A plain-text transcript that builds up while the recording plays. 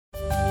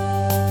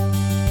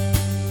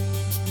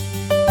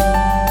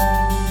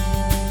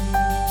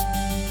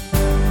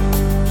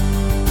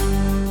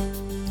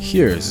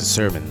Here is a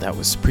sermon that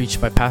was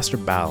preached by Pastor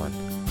Ballin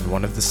in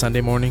one of the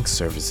Sunday morning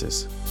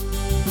services.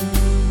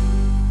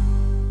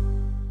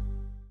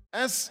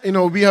 As you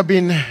know, we have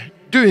been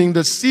doing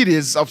the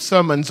series of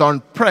sermons on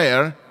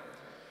prayer.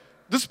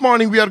 This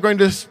morning we are going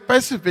to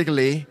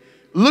specifically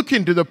look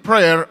into the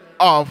prayer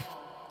of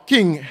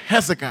King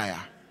Hezekiah.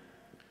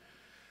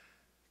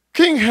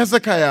 King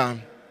Hezekiah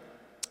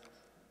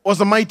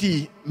was a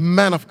mighty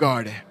man of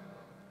God.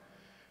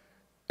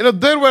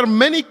 There were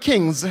many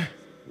kings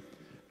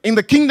in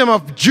the kingdom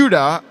of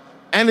Judah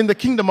and in the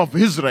kingdom of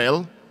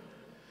Israel,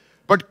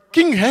 but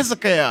King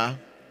Hezekiah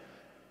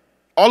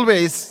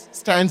always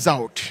stands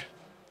out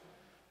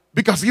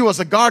because he was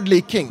a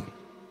godly king.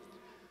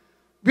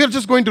 We are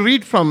just going to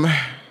read from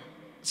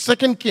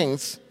 2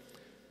 Kings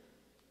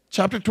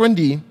chapter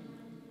 20,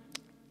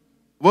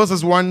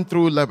 verses 1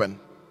 through 11.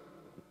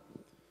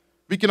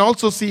 We can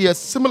also see a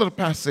similar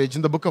passage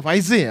in the book of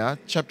Isaiah,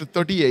 chapter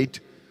 38,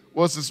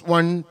 verses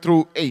 1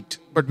 through 8.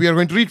 But we are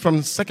going to read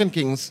from 2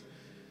 Kings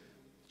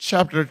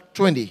chapter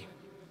 20.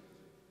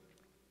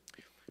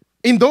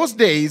 In those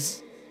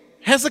days,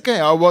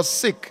 Hezekiah was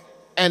sick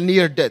and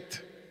near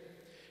death.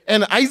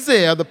 And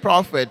Isaiah the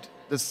prophet,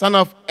 the son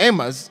of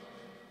Amos,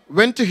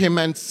 went to him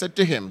and said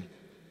to him,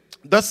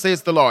 "Thus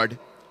says the Lord,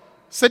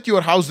 set your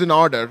house in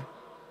order,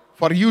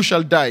 for you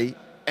shall die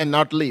and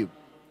not live."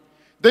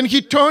 Then he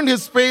turned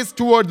his face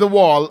toward the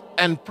wall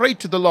and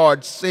prayed to the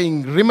Lord,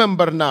 saying,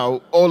 "Remember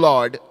now, O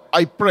Lord,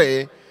 I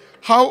pray,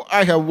 how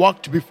I have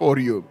walked before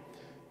you,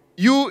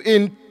 you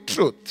in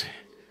truth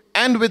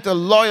and with a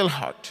loyal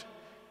heart,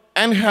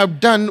 and have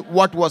done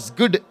what was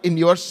good in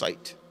your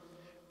sight."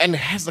 And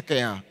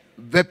Hezekiah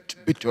wept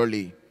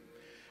bitterly.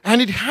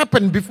 And it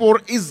happened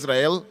before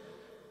Israel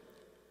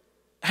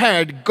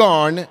had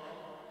gone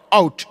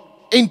out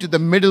into the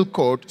middle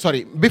court,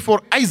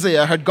 before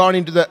Isaiah had gone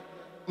into the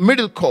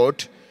middle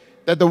court,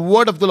 that the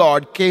word of the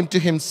Lord came to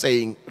him,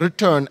 saying,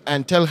 "Return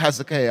and tell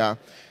Hezekiah,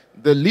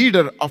 the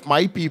leader of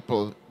my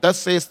people, thus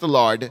says the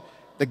Lord,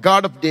 the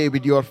God of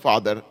David your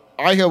father,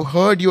 I have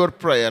heard your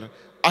prayer,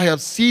 I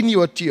have seen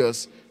your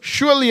tears,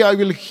 surely I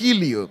will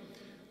heal you.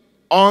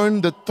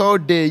 On the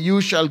third day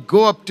you shall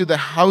go up to the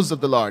house of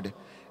the Lord,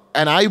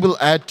 and I will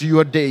add to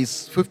your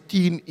days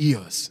 15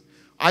 years.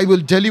 I will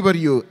deliver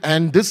you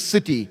and this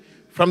city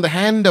from the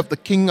hand of the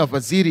king of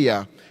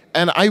Assyria,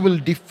 and I will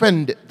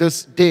defend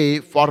this day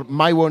for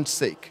my own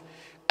sake,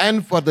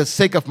 and for the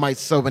sake of my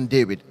servant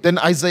David." Then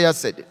Isaiah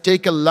said,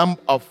 "Take a lump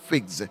of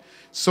figs."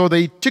 So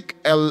they took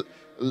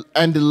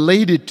and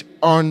laid it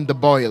on the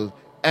boil,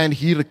 and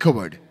he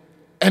recovered.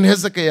 And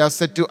Hezekiah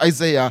said to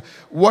Isaiah,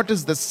 "What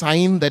is the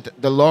sign that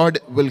the Lord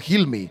will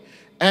heal me,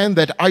 and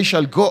that I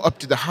shall go up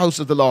to the house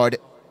of the Lord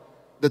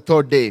the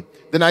third day?"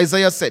 Then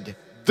Isaiah said,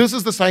 "This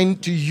is the sign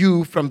to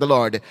you from the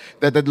Lord,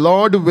 that the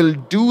Lord will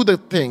do the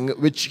thing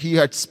which he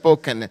had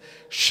spoken.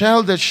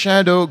 Shall the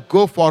shadow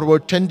go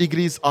forward 10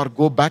 degrees or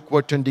go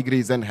backward 10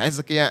 degrees? And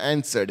Hezekiah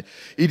answered,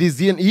 "It is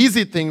an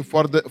easy thing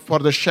for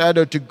the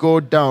shadow to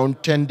go down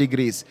 10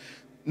 degrees.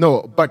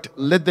 No, but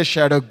let the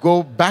shadow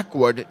go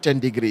backward 10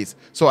 degrees.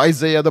 So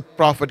Isaiah the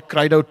prophet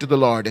cried out to the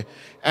Lord,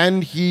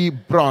 and he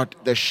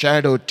brought the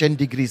shadow 10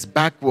 degrees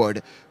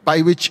backward,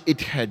 by which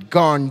it had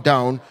gone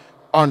down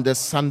on the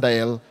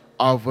sundial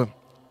of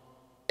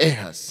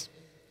Ahaz.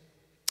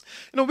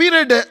 We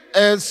read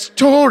a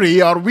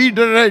story, or we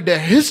read a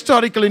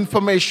historical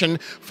information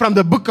from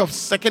the book of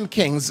 2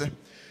 Kings.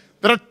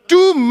 There are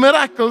two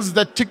miracles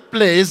that took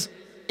place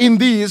in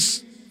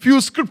these few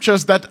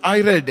scriptures that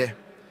I read.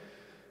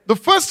 The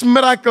first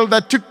miracle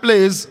that took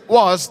place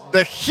was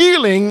the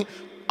healing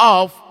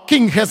of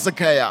King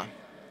Hezekiah.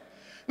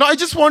 Now, I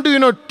just want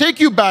to, take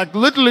you back a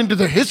little into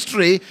the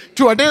history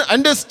to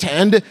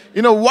understand,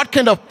 what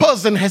kind of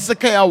person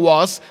Hezekiah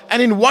was,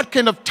 and in what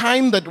kind of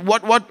time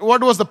what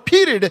was the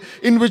period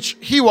in which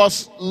he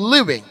was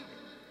living.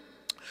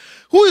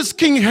 Who is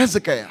King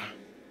Hezekiah?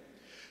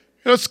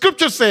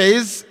 Scripture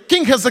says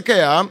King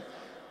Hezekiah,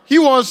 he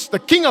was the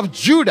king of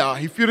Judah.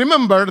 If you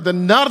remember, the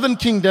northern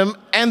kingdom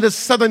and the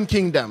southern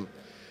kingdom.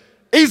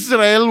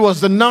 Israel was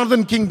the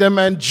northern kingdom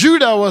and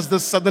Judah was the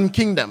southern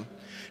kingdom.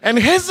 And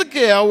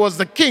Hezekiah was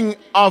the king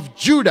of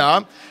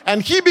Judah,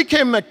 and he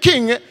became a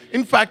king,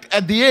 in fact,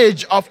 at the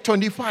age of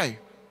 25.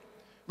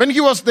 When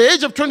he was the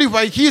age of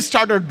 25, he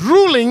started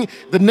ruling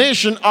the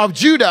nation of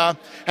Judah,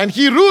 and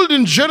he ruled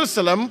in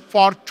Jerusalem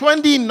for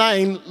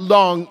 29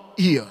 long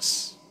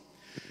years.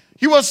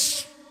 He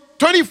was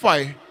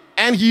 25,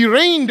 and he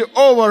reigned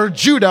over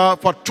Judah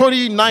for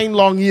 29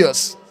 long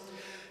years.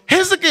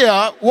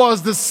 Hezekiah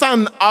was the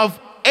son of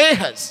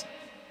Ahaz.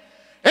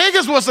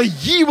 Ahaz was an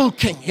evil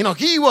king.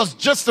 He was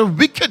just a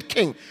wicked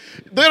king.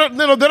 There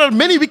are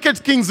many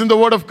wicked kings in the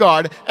Word of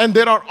God, and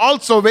there are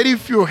also very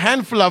few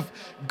handful of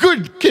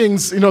good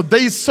kings.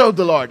 They serve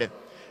the Lord.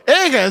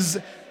 Ahaz,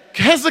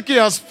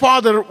 Hezekiah's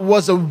father,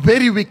 was a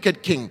very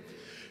wicked king.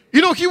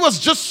 He was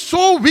just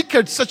so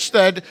wicked such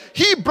that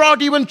he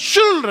brought even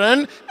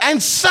children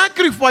and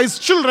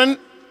sacrificed children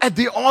at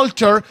the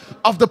altar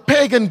of the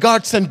pagan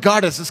gods and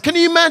goddesses. Can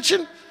you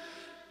imagine?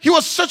 he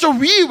was such a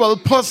evil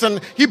person.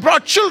 He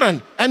brought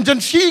children and then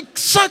he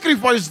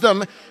sacrificed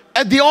them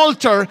at the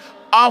altar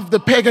of the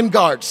pagan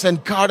gods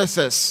and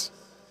goddesses.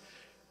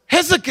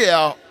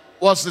 Hezekiah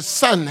was the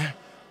son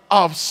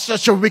of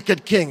such a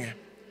wicked king.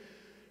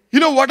 You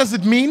know what does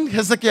it mean?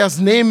 Hezekiah's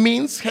name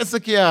means,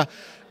 Hezekiah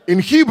in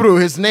Hebrew,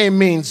 his name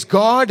means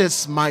God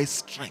is my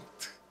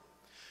strength.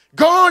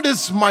 God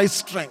is my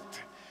strength.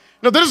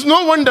 Now there is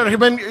no wonder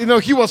when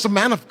he was a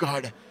man of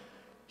God.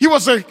 He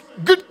was a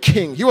good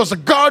king. He was a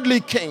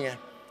godly king.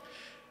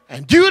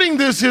 And during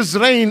his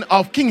reign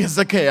of King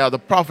Hezekiah, the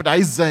prophet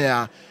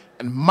Isaiah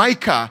and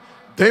Micah,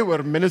 they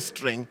were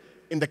ministering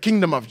in the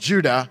kingdom of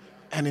Judah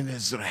and in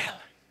Israel.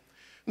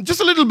 Just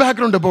a little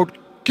background about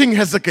King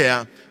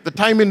Hezekiah, the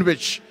time in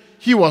which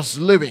he was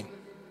living.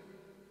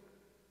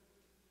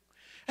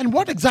 And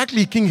what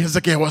exactly King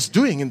Hezekiah was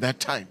doing in that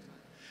time.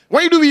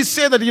 Why do we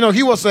say that,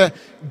 he was a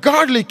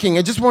godly king?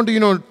 I just want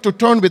to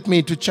turn with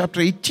me to chapter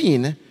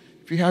 18.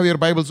 If you have your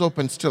Bibles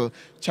open still,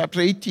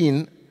 chapter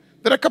 18,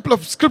 there are a couple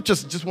of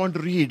scriptures I just want to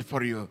read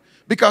for you.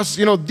 Because,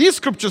 these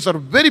scriptures are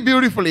very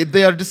beautifully,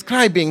 they are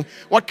describing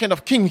what kind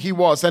of king he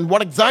was and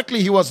what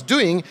exactly he was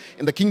doing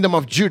in the kingdom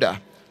of Judah.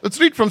 Let's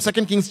read from 2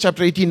 Kings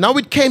chapter 18. Now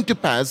it came to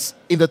pass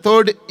in the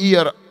 3rd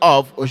year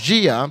of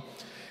Uzziah,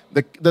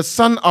 the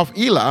son of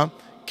Elah,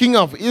 king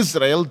of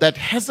Israel, that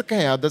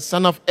Hezekiah, the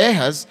son of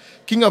Ahaz,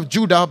 king of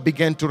Judah,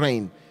 began to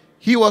reign.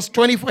 He was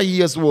 25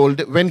 years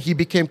old when he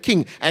became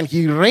king, and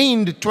he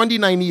reigned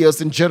 29 years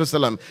in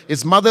Jerusalem.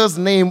 His mother's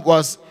name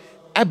was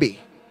Abi,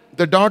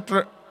 the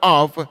daughter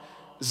of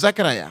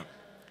Zechariah.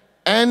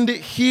 And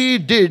he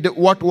did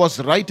what was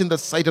right in the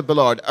sight of the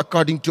Lord,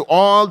 according to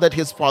all that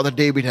his father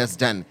David has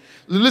done.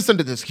 Listen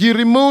to this. He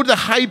removed the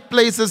high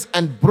places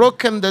and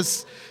broken the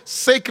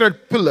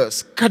sacred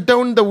pillars, cut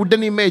down the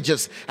wooden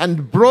images,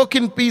 and broke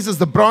in pieces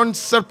the bronze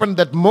serpent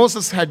that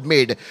Moses had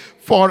made.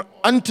 For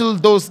until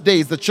those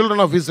days, the children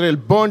of Israel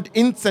burned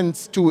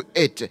incense to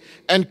it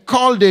and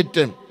called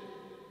it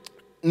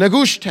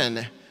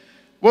Nehushtan.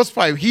 Verse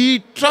 5, he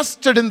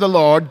trusted in the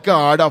Lord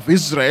God of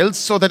Israel,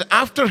 so that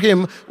after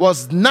him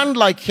was none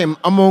like him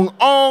among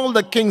all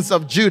the kings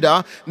of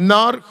Judah,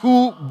 nor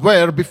who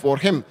were before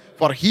him.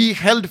 For he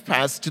held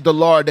fast to the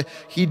Lord.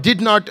 He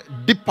did not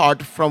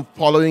depart from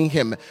following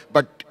him,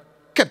 but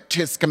kept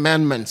his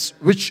commandments,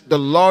 which the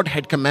Lord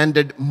had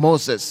commanded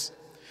Moses.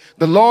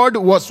 The Lord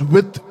was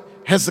with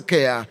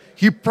Hezekiah.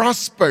 He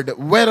prospered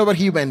wherever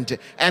he went,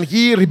 and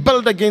he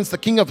rebelled against the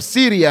king of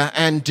Syria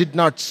and did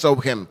not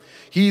serve him.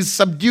 He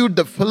subdued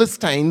the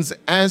Philistines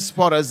as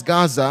far as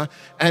Gaza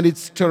and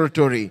its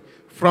territory,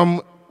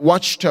 from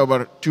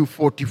watchtower to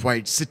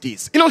fortified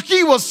cities.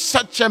 He was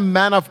such a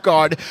man of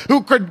God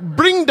who could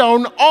bring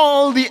down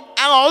all the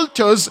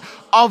altars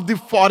of the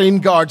foreign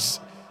gods.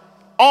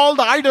 All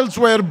the idols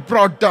were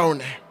brought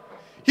down.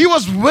 He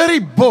was very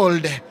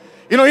bold,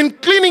 in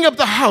cleaning up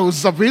the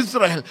house of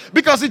Israel,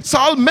 because it's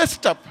all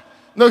messed up.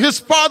 Now, his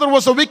father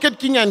was a wicked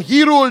king and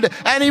he ruled,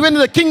 and even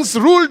the kings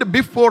ruled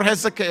before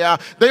Hezekiah.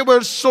 They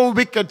were so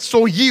wicked,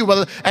 so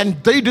evil,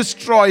 and they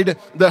destroyed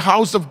the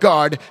house of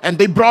God, and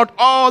they brought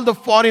all the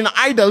foreign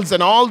idols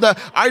and all the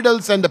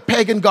idols and the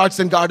pagan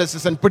gods and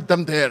goddesses and put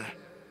them there.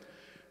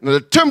 Now,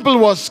 the temple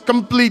was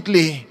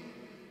completely,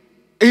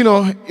 in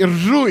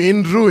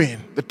ruin.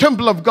 The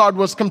temple of God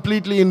was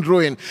completely in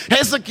ruin.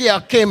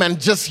 Hezekiah came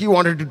and he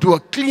wanted to do a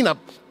cleanup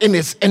in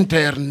his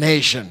entire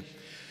nation.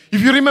 If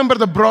you remember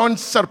the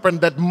bronze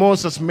serpent that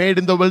Moses made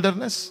in the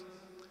wilderness,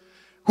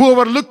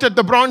 whoever looked at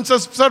the bronze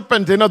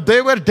serpent,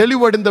 they were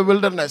delivered in the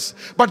wilderness.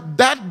 But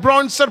that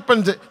bronze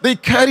serpent, they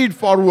carried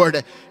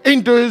forward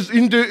into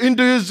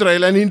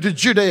Israel and into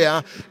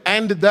Judea,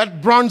 and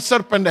that bronze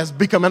serpent has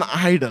become an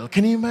idol.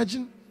 Can you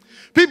imagine?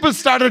 People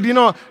started,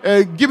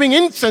 giving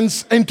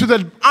incense into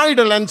the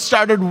idol and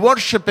started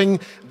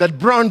worshiping that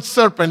bronze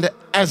serpent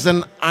as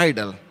an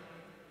idol.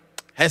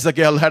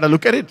 Hezekiah had a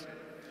look at it.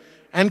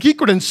 And he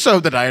couldn't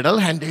serve that idol,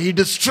 and he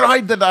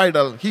destroyed that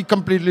idol. He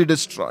completely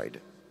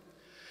destroyed.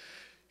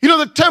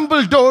 The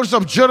temple doors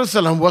of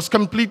Jerusalem was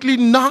completely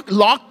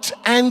locked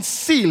and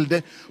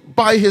sealed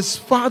by his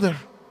father.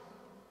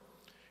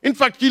 In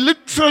fact, he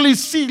literally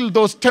sealed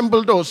those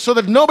temple doors so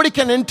that nobody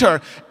can enter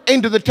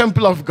into the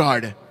temple of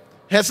God.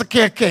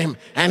 Hezekiah came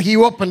and he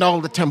opened all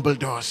the temple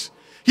doors.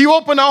 He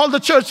opened all the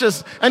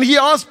churches and he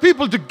asked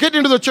people to get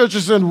into the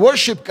churches and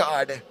worship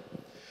God.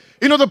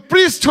 The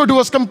priesthood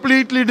was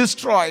completely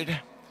destroyed.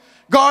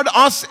 God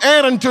asked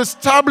Aaron to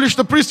establish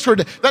the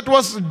priesthood that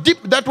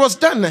was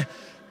done.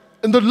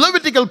 And the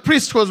Levitical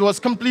priesthood was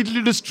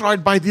completely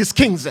destroyed by these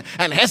kings.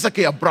 And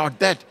Hezekiah brought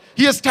that.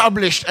 He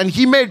established and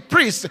he made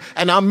priests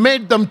and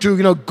made them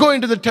to go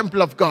into the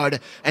temple of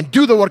God and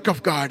do the work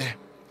of God.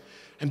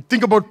 And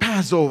think about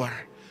Passover.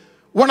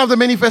 One of the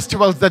many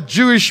festivals that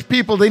Jewish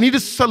people, they need to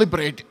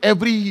celebrate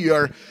every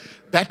year.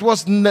 That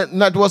was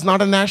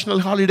not a national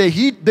holiday.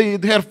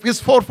 His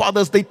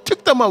forefathers, they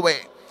took them away.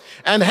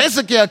 And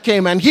Hezekiah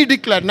came and he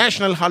declared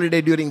national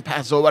holiday during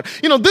Passover.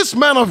 This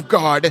man of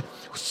God,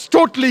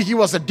 totally he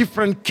was a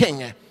different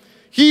king.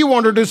 He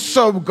wanted to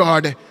serve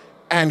God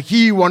and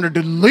he wanted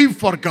to live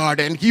for God,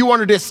 and he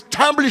wanted to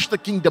establish the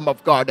kingdom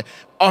of God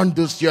on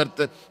this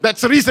earth.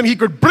 That's the reason he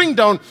could bring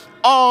down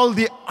all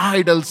the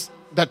idols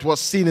that was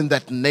seen in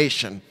that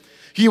nation.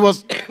 He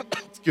was,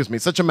 excuse me,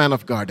 such a man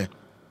of God.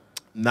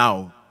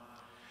 Now,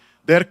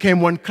 there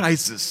came one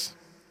crisis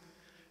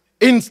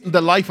in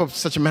the life of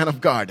such a man of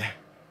God.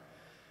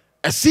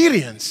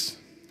 Assyrians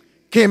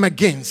came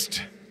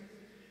against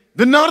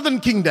the northern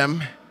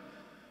kingdom,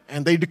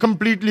 and they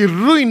completely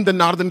ruined the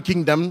northern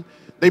kingdom.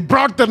 They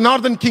brought the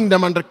northern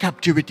kingdom under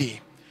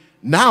captivity.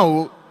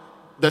 Now,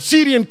 the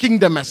Syrian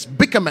kingdom has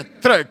become a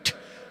threat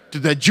to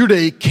the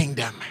Judaic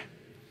kingdom.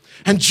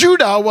 And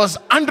Judah was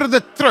under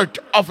the threat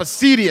of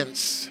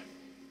Assyrians.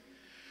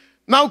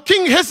 Now,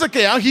 King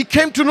Hezekiah, he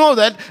came to know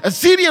that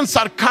Assyrians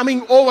are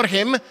coming over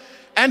him.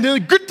 And the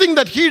good thing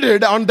that he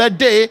did on that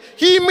day,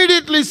 he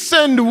immediately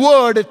sent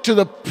word to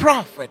the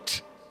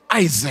prophet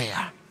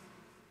Isaiah.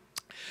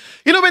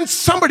 You know, when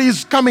somebody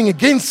is coming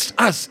against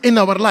us in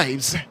our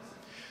lives,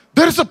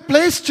 there is a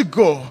place to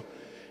go.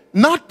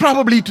 Not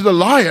probably to the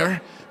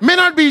lawyer, may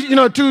not be,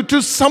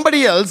 to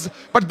somebody else,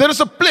 but there is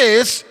a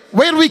place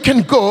where we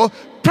can go.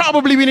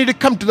 Probably we need to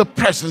come to the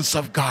presence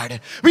of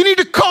God. We need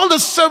to call the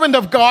servant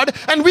of God,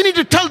 and we need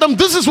to tell them,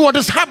 this is what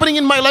is happening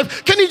in my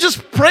life. Can you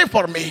just pray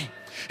for me?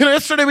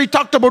 Yesterday we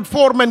talked about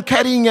 4 men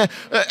carrying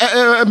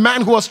a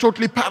man who was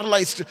totally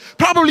paralyzed.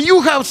 Probably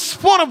you have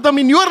 4 of them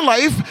in your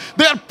life.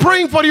 They are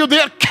praying for you. They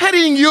are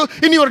carrying you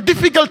in your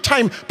difficult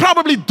time.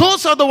 Probably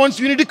those are the ones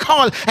you need to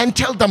call and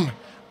tell them,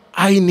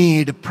 I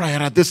need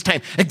prayer at this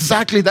time.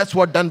 Exactly, that's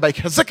what done by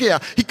Hezekiah.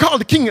 He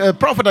called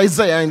prophet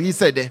Isaiah, and he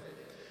said,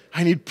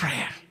 I need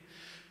prayer.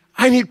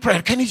 I need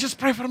prayer. Can you just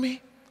pray for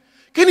me?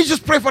 Can you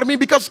just pray for me?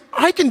 Because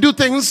I can do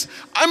things.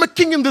 I'm a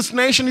king in this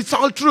nation. It's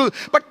all true.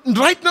 But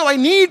right now I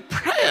need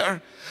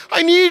prayer.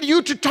 I need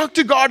you to talk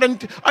to God,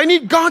 and I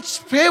need God's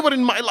favor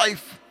in my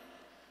life.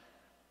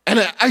 And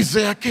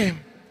Isaiah came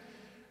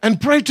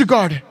and prayed to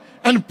God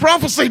and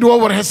prophesied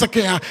over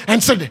Hezekiah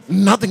and said,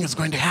 nothing is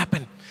going to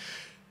happen.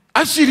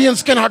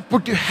 Assyrians cannot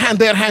put their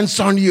hands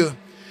on you.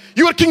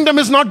 Your kingdom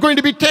is not going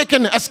to be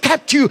taken as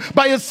captive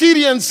by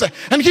Assyrians.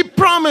 And he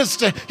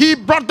promised, he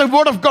brought the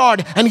word of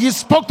God, and he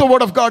spoke the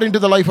word of God into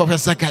the life of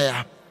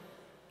Hezekiah.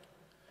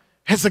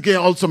 Hezekiah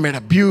also made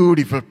a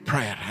beautiful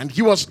prayer, and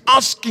he was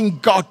asking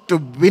God to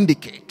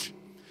vindicate.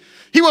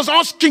 He was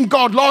asking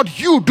God, Lord,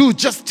 you do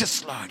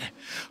justice, Lord.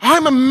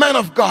 I'm a man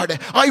of God.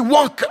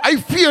 I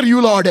fear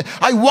you, Lord.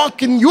 I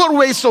walk in your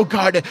ways, oh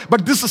God.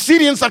 But these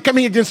Assyrians are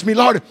coming against me,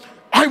 Lord.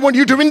 I want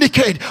you to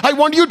vindicate. I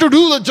want you to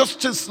do the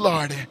justice,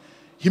 Lord.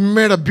 He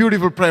made a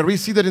beautiful prayer. We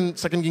see that in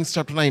 2 Kings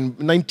chapter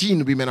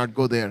 19. We may not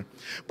go there.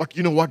 But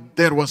you know what?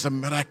 There was a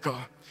miracle.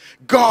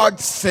 God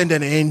sent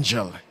an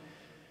angel,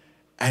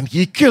 and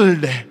he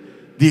killed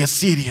the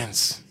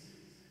Assyrians.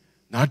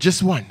 Not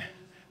just 1,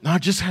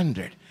 not just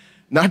 100,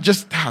 not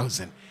just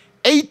 1,000.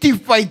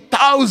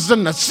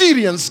 85,000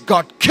 Assyrians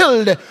got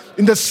killed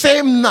in the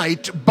same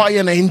night by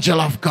an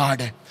angel of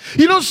God.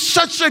 You know,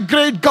 such a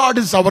great God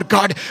is our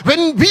God.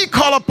 When we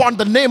call upon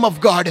the name of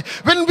God,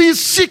 when we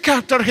seek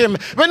after him,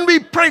 when we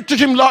pray to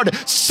him, Lord,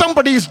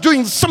 somebody is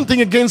doing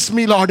something against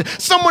me, Lord.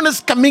 Someone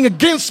is coming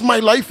against my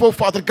life, oh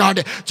Father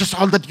God. Just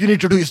all that you need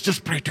to do is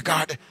just pray to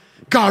God.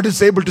 God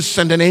is able to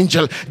send an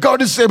angel.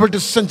 God is able to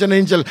send an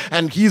angel,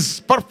 and he's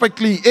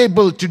perfectly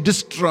able to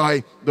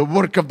destroy the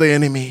work of the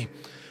enemy.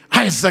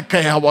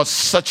 Hezekiah was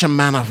such a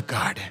man of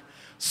God.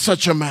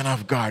 Such a man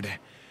of God.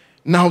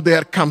 Now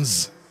there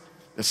comes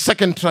the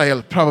second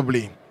trial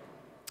probably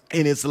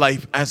in his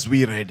life, as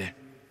we read.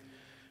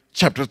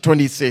 Chapter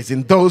 20 says,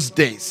 in those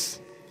days,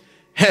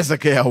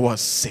 Hezekiah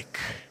was sick.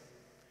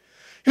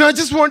 You know, I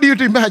just want you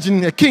to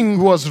imagine a king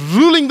who was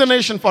ruling the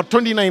nation for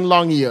 29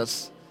 long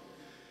years.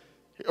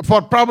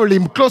 For probably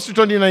close to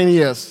 29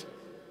 years.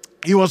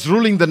 He was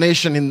ruling the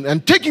nation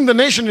and taking the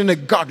nation in a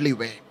godly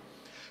way.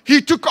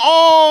 He took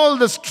all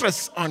the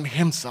stress on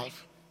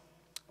himself.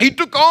 He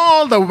took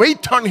all the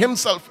weight on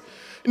himself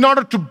in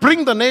order to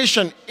bring the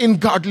nation in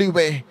godly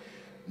way.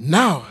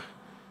 Now,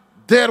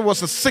 there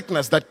was a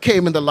sickness that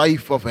came in the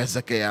life of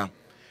Hezekiah.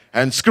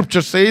 And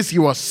scripture says he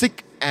was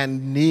sick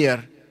and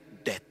near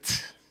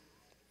death.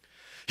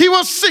 He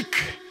was sick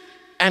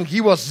and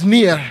he was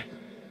near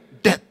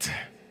death.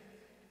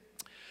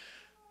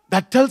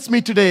 That tells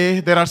me today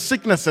there are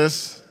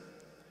sicknesses,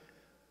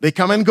 they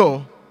come and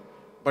go,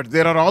 but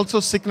there are also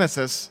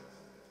sicknesses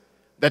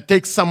that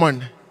take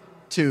someone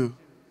to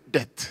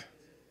death.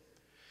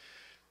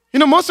 You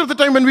know, most of the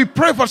time when we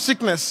pray for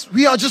sickness,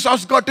 we are just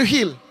ask God to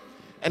heal,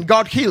 and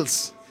God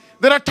heals.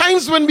 There are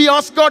times when we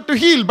ask God to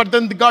heal, but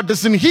then God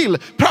doesn't heal.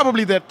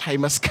 Probably their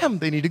time has come.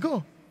 They need to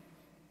go.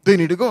 They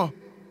need to go.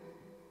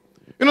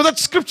 You know,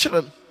 that's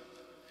scriptural.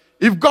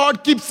 If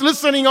God keeps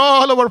listening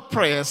all our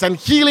prayers and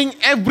healing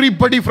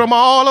everybody from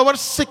all our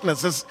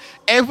sicknesses,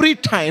 every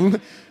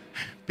time,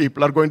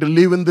 people are going to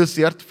live in this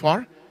earth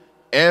for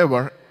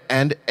ever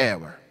and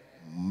ever.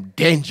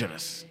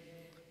 Dangerous,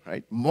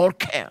 right? More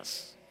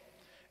chaos.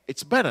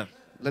 It's better.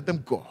 Let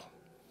them go.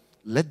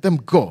 Let them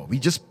go. We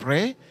just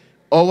pray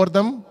over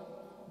them,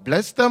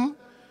 bless them,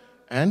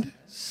 and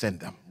send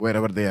them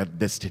wherever their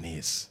destiny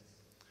is.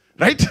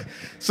 Right?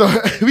 So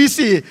we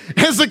see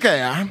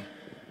Hezekiah,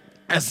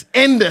 as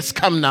end has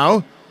come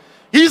now.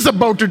 He's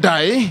about to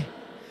die.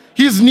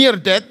 He's near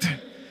death.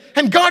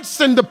 And God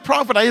sent the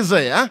prophet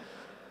Isaiah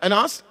and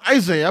asked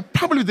Isaiah,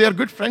 probably they are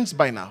good friends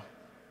by now.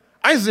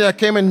 Isaiah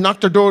came and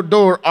knocked the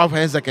door of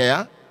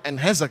Hezekiah, and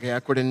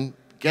Hezekiah couldn't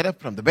get up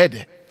from the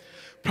bed.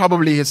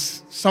 Probably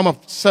some of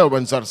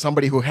servants or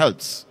somebody who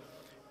helps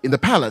in the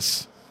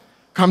palace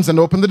comes and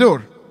opens the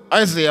door.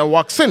 Isaiah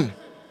walks in.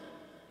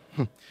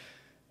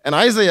 And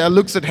Isaiah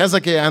looks at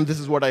Hezekiah, and this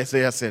is what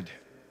Isaiah said.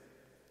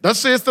 Thus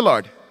says the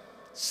Lord,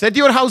 set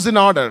your house in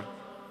order,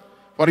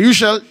 for you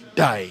shall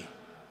die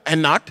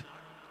and not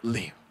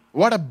live.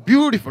 What a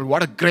beautiful,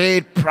 what a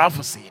great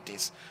prophecy it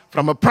is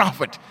from a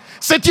prophet.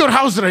 Set your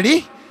house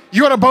ready.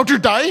 You are about to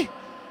die.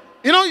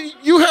 You know,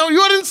 you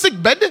are in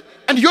sick bed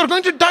and you are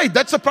going to die.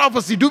 That's a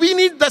prophecy. Do we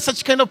need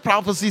such kind of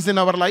prophecies in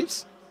our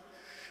lives?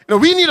 You know,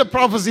 we need a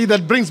prophecy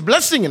that brings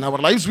blessing in our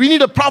lives. We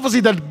need a prophecy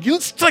that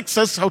instructs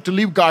us how to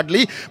live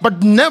godly.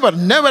 But never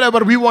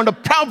ever we want a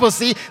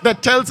prophecy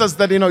that tells us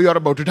that, you are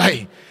about to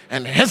die.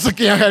 And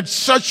Hezekiah had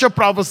such a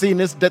prophecy in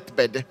his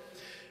deathbed.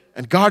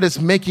 And God is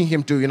making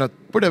him to,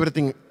 put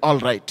everything all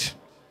right.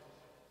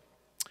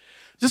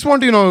 Just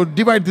want to,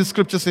 divide these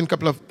scriptures in a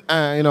couple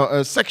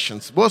of,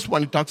 sections. Verse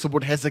 1, it talks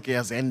about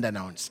Hezekiah's end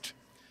announced.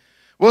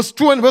 Verses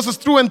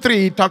 2 and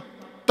 3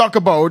 talk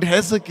about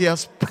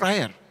Hezekiah's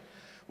prayer.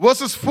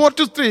 Verses 4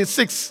 to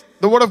 6,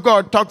 the word of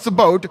God talks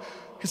about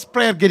his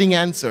prayer getting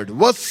answered.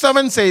 Verse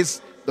 7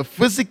 says the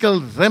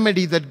physical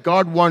remedy that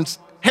God wants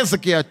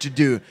Hezekiah to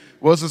do.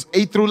 Verses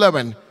 8 through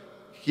 11,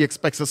 he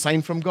expects a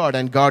sign from God,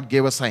 and God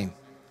gave a sign.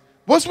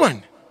 Verse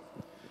 1,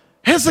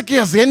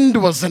 Hezekiah's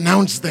end was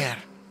announced there.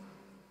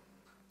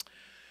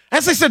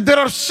 As I said, there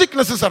are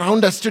sicknesses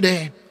around us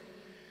today.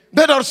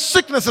 There are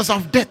sicknesses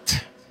of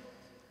death.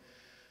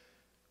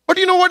 But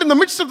you know what? In the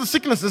midst of the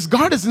sicknesses,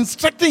 God is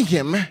instructing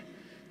him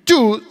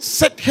to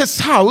set his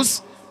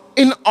house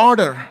in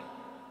order.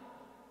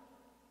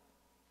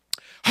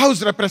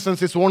 House represents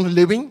his own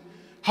living.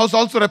 House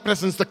also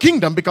represents the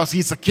kingdom because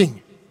he's a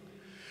king.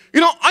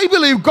 I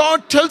believe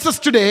God tells us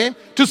today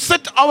to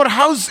set our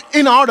house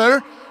in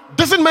order.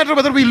 Doesn't matter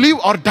whether we live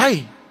or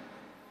die.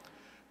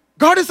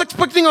 God is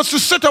expecting us to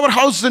set our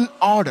house in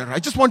order. I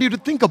just want you to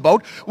think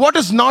about what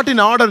is not in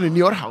order in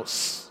your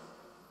house.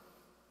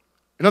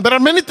 There are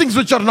many things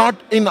which are not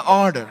in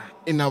order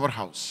in our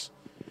house.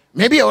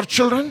 Maybe our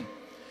children,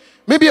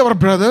 maybe our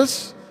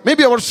brothers,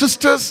 maybe our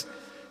sisters,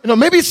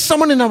 maybe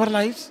someone in our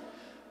lives,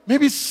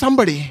 maybe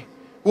somebody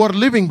who are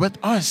living with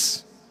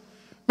us.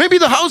 Maybe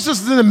the house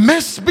is in a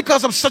mess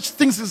because of such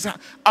things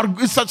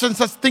such and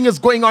such thing is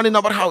going on in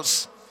our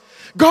house.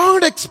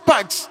 God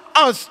expects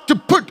us to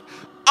put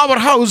our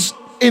house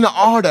in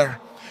order.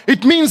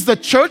 It means the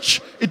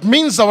church, it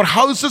means our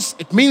houses,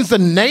 it means the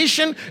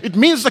nation, it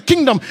means the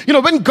kingdom.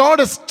 When God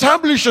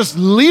establishes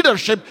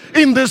leadership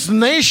in this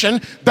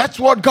nation, that's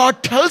what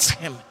God tells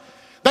him.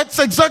 That's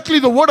exactly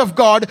the word of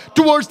God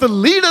towards the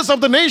leaders of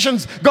the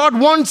nations. God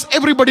wants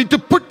everybody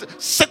to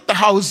set the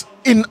house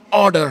in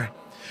order.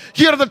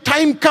 Here the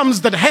time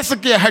comes that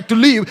Hezekiah had to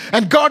leave,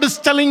 and God is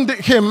telling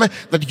him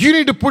that you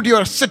need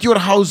to set your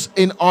house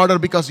in order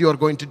because you are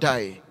going to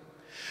die.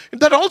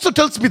 That also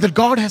tells me that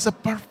God has a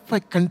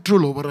perfect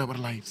control over our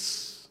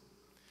lives.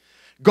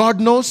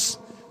 God knows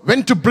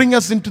when to bring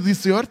us into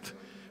this earth,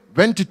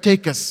 when to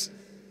take us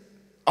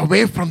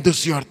away from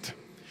this earth.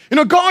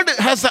 God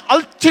has the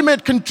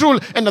ultimate control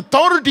and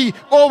authority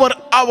over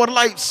our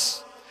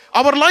lives.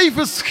 Our life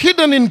is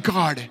hidden in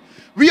God.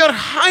 We are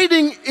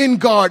hiding in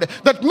God.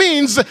 That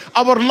means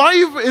our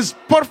life is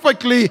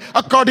perfectly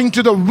according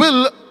to the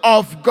will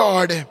of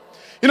God.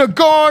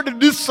 God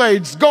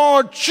decides,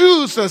 God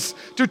chooses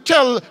to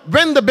tell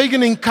when the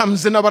beginning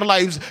comes in our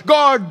lives.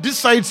 God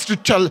decides to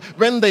tell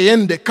when the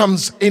end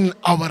comes in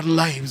our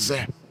lives.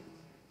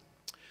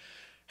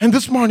 And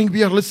this morning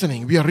we are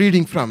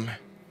reading from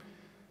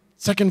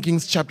 2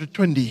 Kings chapter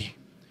 20.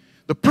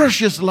 The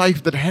precious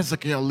life that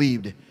Hezekiah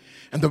lived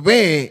and the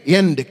way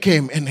end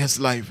came in his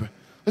life.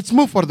 Let's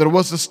move further,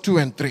 verses 2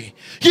 and 3.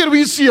 Here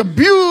we see a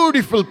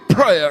beautiful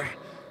prayer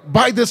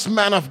by this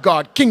man of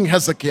God, King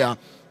Hezekiah,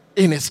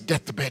 in his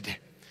deathbed.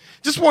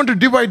 Just want to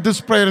divide this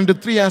prayer into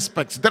three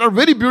aspects that are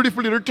very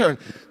beautifully written.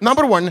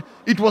 Number one,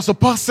 it was a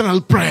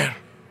personal prayer.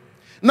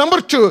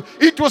 Number two,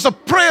 it was a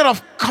prayer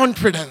of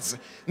confidence.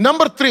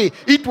 Number three,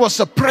 it was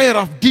a prayer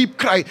of deep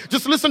cry.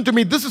 Just listen to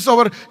me. This is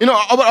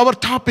our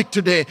topic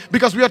today,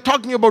 because we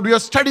are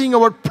studying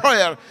our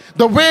prayer.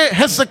 The way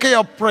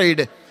Hezekiah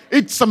prayed,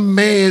 it's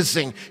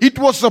amazing. It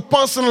was a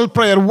personal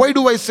prayer. Why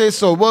do I say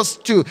so? Verse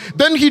 2.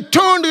 Then he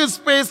turned his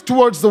face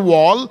towards the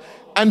wall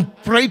and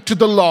prayed to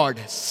the Lord,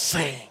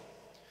 saying.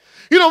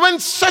 When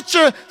such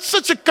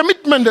a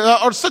commitment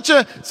or such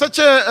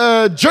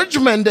a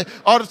judgment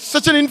or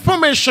such an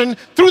information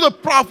through the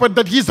prophet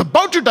that he's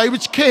about to die,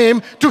 which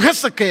came to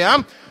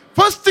Hezekiah,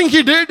 first thing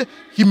he did,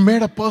 he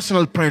made a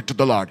personal prayer to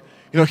the Lord.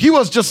 He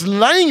was just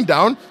lying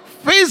down,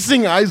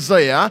 facing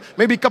Isaiah,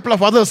 maybe a couple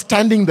of others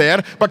standing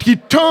there, but he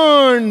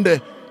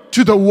turned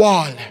to the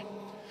wall.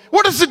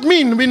 What does it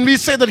mean when we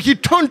say that he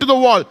turned to the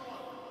wall?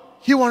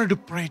 He wanted to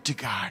pray to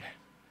God.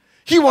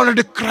 He wanted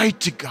to cry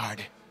to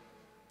God.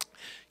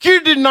 He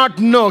did not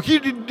know, he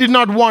did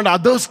not want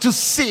others to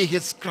see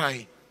his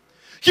cry.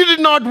 He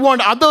did not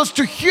want others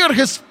to hear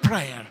his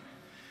prayer.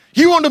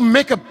 He wanted to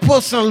make a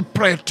personal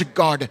prayer to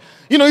God.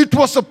 It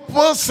was a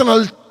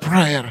personal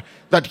prayer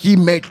that he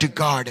made to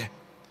God.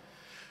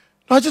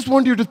 I just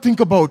want you to think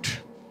about,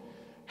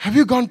 have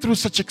you gone through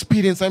such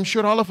experience? I'm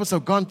sure all of us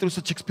have gone through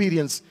such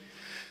experience.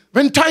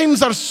 When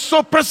times are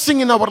so pressing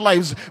in our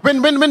lives,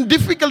 when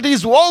difficulty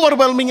is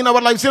overwhelming in our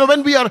lives,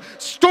 when we are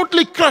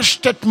totally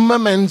crushed at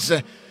moments,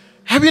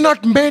 have you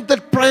not made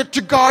that prayer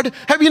to God?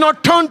 Have you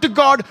not turned to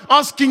God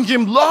asking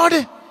him,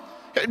 Lord,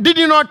 did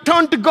you not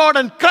turn to God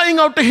and crying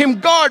out to him,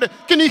 God,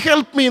 can you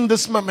help me in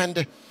this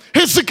moment?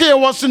 Hezekiah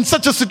was in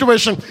such a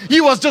situation. He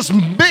was just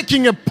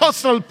making a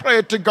personal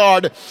prayer to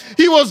God.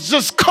 He was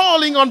just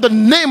calling on the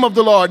name of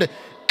the Lord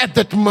at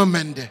that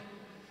moment.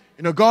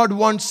 God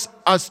wants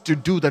us to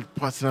do that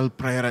personal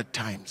prayer at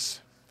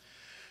times.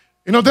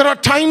 There are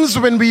times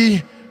when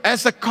we,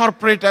 as a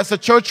corporate, as a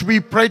church, we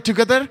pray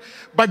together,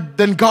 but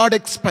then God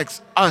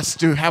expects us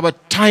to have a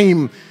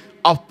time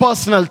of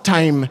personal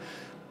time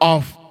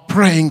of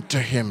praying to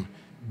him,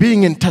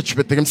 being in touch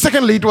with him.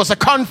 Secondly, it was a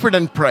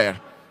confident prayer.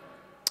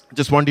 I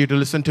just want you to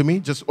listen to me.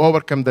 Just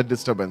overcome that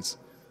disturbance.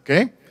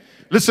 Okay?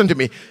 Listen to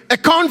me. A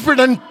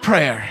confident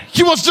prayer.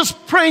 He was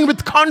just praying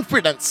with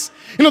confidence.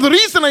 The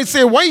reason I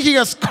say why he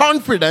has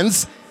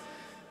confidence,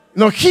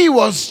 he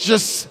was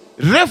just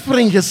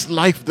referring his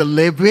life the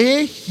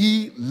way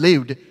he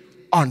lived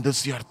on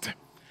this earth.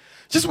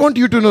 Just want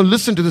you to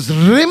listen to this.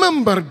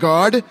 Remember,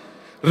 God,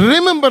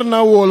 remember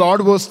now, O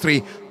Lord, verse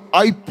 3.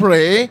 I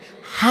pray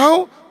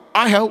how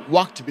I have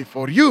walked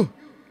before you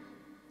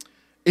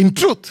in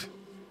truth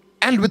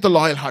and with a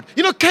loyal heart.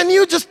 Can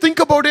you just think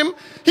about him?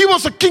 He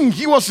was a king.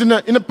 He was in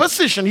a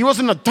position. He was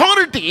in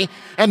authority.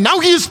 And now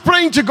he is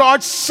praying to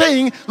God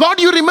saying, Lord,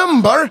 you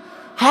remember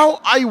how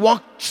I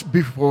walked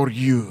before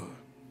you.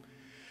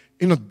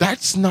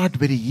 That's not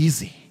very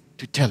easy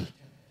to tell.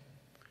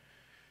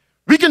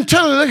 We can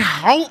tell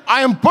how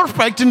I am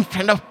perfect in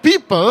front of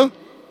people.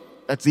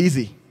 That's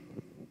easy.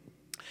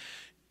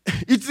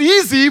 It's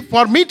easy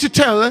for me to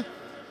tell,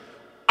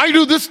 I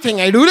do this thing,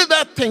 I do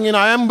that thing,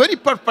 I am very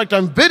perfect,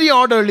 I'm very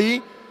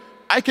orderly.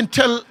 I can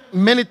tell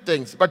many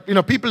things, but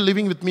people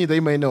living with me, they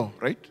may know,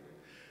 right?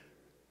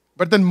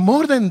 But then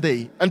more than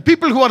they, and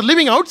people who are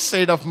living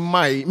outside of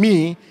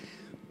me,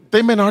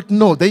 they may not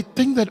know. They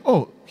think that,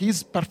 oh,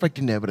 he's perfect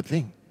in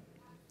everything,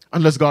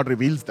 unless God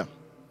reveals them,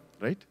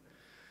 right?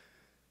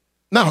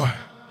 Now,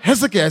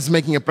 Hezekiah is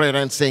making a prayer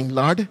and saying,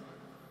 Lord,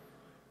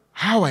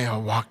 how I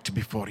have walked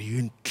before you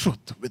in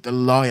truth with a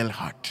loyal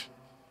heart.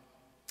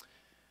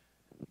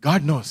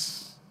 God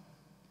knows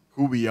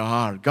who we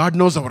are. God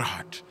knows our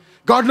heart.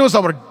 God knows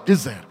our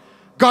desire.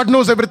 God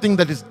knows everything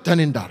that is done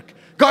in dark.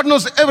 God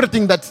knows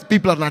everything that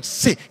people are not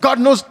saying. God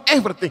knows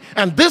everything.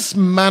 And this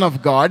man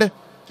of God,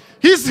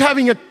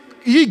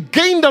 he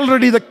gained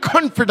already the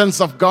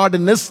confidence of God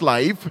in his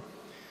life.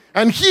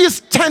 And he is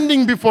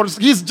standing before,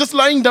 he's just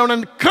lying down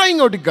and crying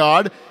out to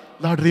God,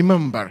 Lord,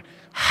 remember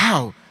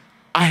how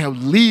I have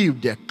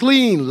lived a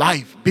clean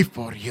life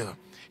before you.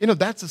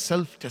 That's a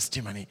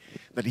self-testimony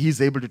that he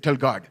is able to tell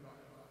God.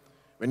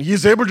 When he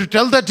is able to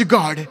tell that to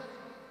God,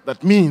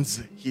 that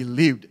means he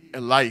lived a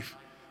life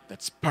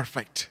that's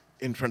perfect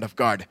in front of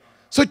God.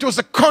 So it was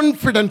a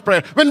confident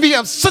prayer. When we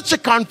have such a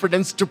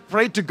confidence to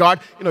pray to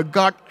God,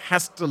 God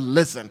has to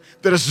listen.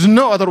 There is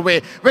no other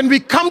way. When we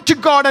come to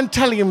God and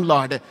tell him,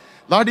 Lord,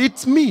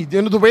 it's me.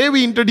 The way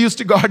we introduce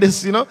to God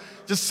is,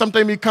 just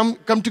sometimes we come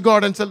to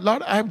God and say,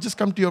 Lord, I have just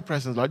come to your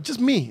presence, Lord.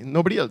 Just me,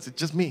 nobody else. It's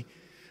just me.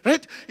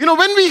 Right?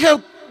 When we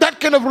have that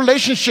kind of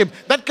relationship,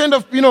 that kind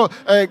of,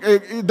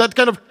 that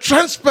kind of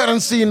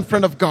transparency in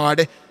front of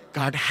God,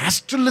 God has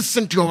to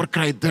listen to our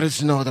cry. There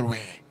is no other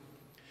way.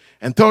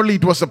 And thirdly,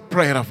 it was a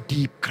prayer of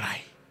deep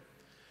cry.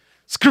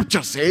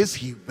 Scripture says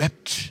he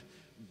wept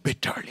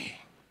bitterly.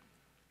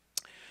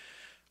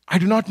 I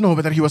do not know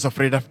whether he was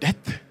afraid of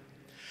death.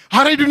 Or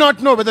I do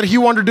not know whether he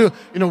wanted to,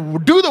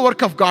 do the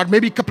work of God,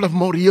 maybe a couple of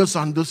more years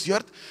on this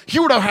earth. He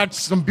would have had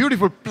some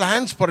beautiful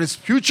plans for his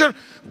future.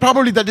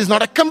 Probably that is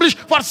not accomplished.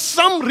 For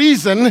some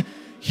reason,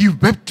 he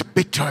wept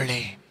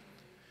bitterly.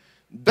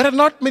 There are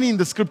not many in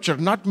the scripture,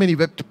 not many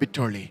wept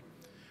bitterly.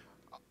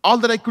 All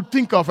that I could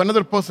think of,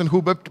 another person who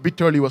wept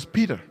bitterly was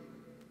Peter.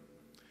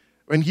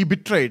 When he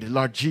betrayed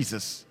Lord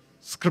Jesus,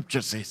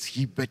 scripture says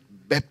he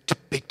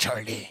wept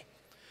bitterly.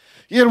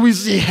 Here we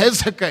see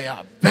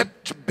Hezekiah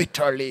wept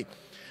bitterly.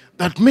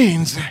 That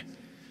means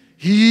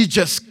he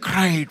just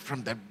cried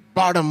from the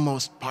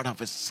bottommost part of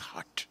his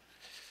heart.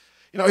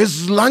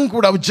 His lung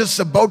would have just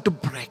about to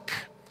break.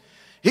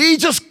 He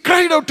just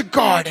cried out to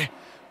God,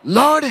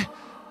 Lord,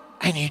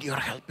 I need your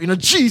help.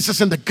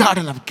 Jesus in the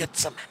Garden of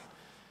Gethsemane.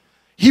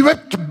 He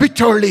wept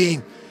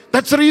bitterly.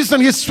 That's the reason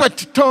his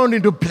sweat turned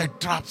into blood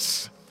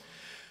drops.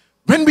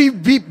 When we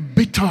weep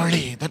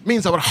bitterly, that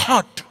means our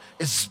heart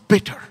is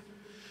bitter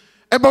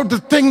about the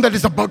thing that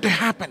is about to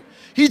happen.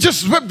 He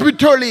just wept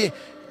bitterly.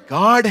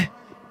 God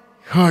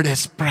heard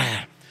his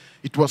prayer.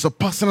 It was a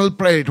personal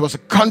prayer. It was a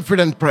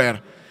confident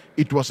prayer.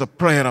 It was a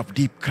prayer of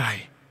deep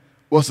cry.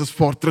 Verses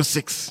 4 through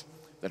 6.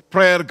 That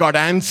prayer God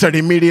answered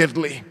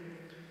immediately.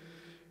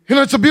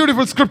 It's a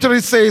beautiful scripture.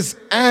 It says,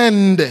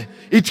 and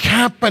it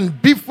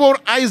happened before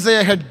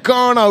Isaiah had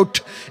gone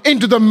out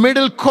into the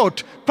middle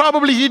court.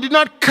 Probably he did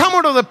not come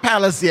out of the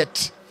palace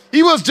yet.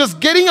 He was just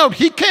getting out.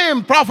 He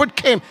came, prophet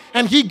came,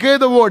 and he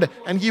gave the word,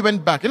 and he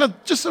went back.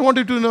 Just I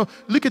wanted to know,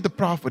 look at the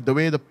prophet, the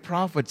way the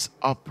prophets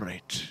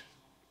operate.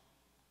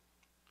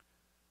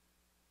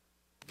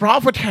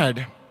 Prophet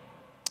had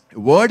a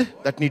word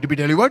that needed to be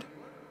delivered.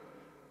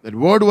 That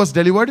word was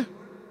delivered.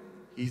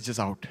 He's just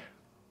out.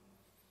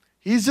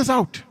 He's just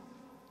out.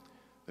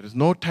 There is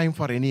no time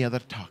for any other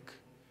talk.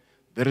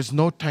 There is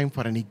no time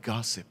for any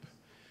gossip.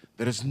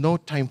 There is no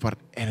time for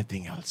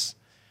anything else.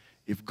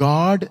 If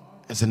God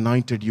has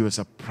anointed you as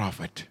a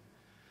prophet,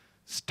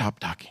 stop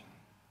talking.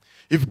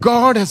 If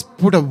God has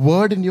put a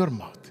word in your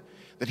mouth,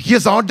 that He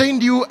has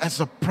ordained you as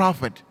a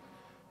prophet,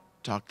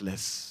 talk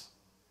less.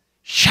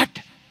 Shut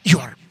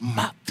your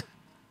mouth.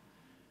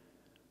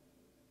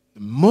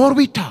 The more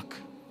we talk,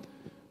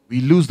 we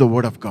lose the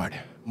word of God.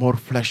 More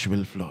flesh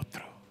will flow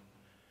through.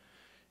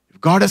 If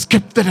God has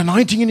kept that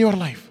anointing in your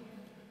life,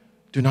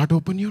 do not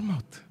open your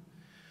mouth.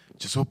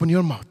 Just open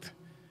your mouth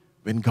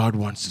when God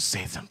wants to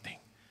say something.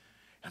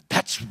 And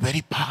that's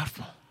very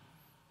powerful.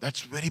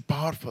 That's very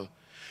powerful.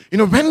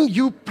 When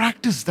you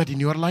practice that in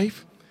your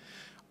life,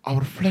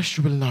 our flesh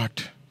will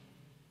not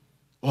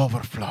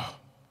overflow.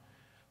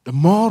 The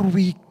more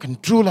we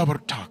control our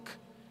talk,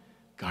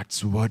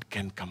 God's word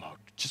can come out.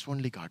 Just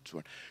only God's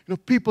word.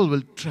 People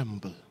will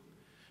tremble.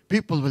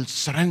 People will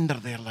surrender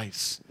their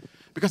lives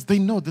because they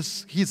know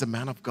this. He is a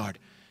man of God.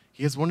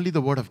 He has only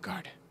the word of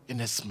God in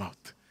his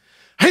mouth.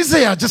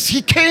 Isaiah,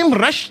 he came,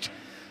 rushed.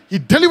 He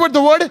delivered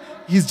the word.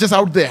 He's just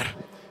out there.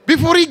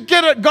 Before he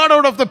got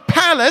out of the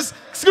palace,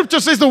 scripture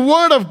says the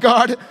word of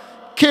God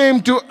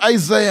came to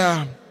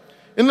Isaiah.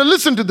 And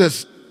listen to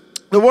this.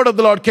 The word of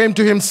the Lord came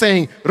to him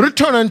saying,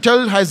 return and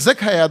tell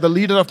Hezekiah, the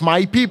leader of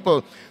my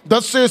people,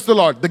 thus says the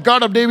Lord, the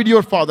God of David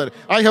your father,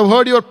 I have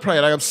heard your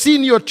prayer, I have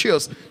seen your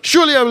tears,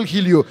 surely I will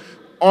heal you.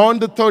 On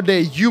the third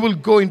day, you will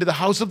go into the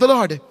house of the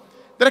Lord.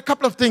 There are a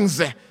couple of things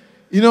there.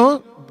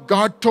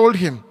 God told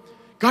him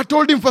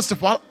first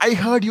of all, I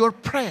heard your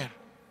prayer.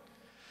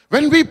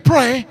 When we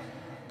pray,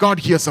 God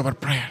hears our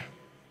prayer.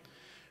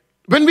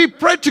 When we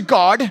pray to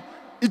God,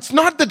 it's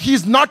not that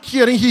He's not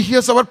hearing, He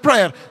hears our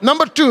prayer.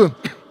 Number two,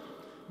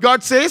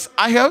 God says,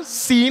 I have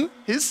seen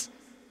his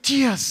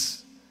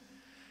tears.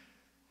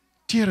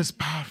 Tear is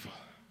powerful.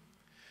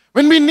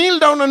 When we kneel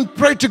down and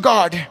pray to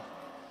God,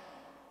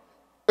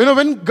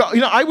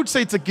 I would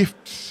say it's a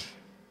gift.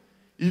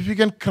 If you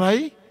can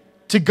cry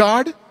to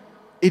God,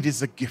 it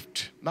is a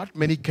gift. Not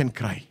many can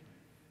cry.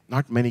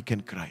 Not many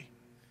can cry.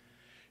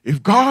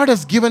 If God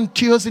has given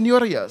tears in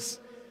your ears,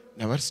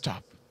 never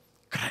stop.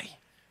 Cry.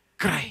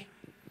 Cry.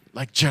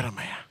 Like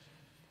Jeremiah,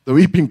 the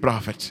weeping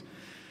prophet.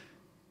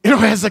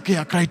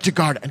 Hezekiah cried to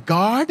God, and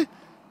God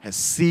has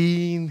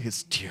seen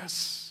his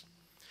tears.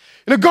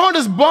 God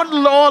has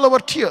bottled all our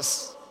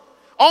tears.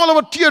 All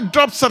our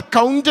teardrops are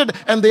counted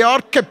and they are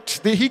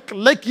kept. He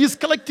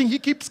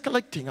keeps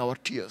collecting our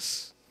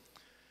tears.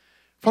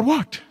 For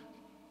what?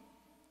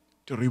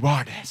 To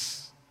reward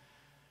us.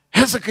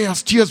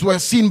 Hezekiah's tears were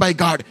seen by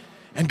God,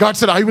 and God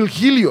said, I will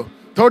heal you.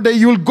 Third day,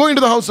 you will go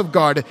into the house of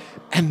God.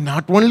 And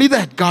not only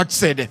that, God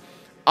said,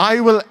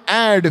 I will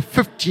add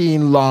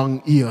 15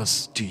 long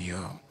years to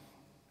you.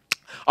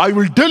 I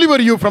will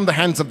deliver you from the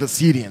hands of the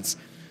Syrians.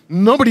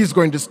 Nobody is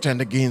going to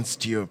stand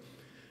against you.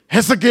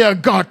 Hezekiah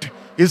got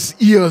his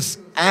years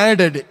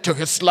added to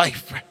his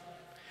life.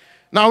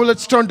 Now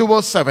let's turn to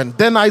verse 7.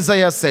 Then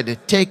Isaiah said,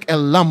 take a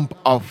lump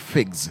of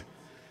figs.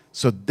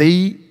 So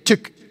they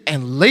took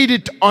and laid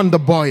it on the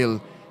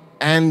boil,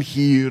 and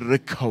he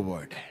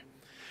recovered.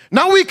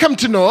 Now we come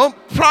to know,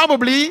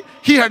 probably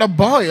he had a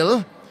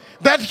boil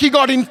that he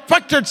got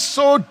infected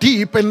so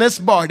deep in his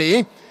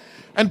body,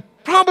 and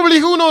probably,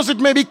 who knows, it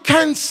may be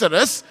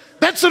cancerous.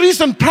 That's the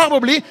reason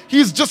probably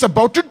he's just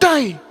about to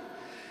die.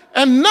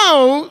 And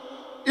now,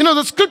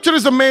 the scripture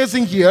is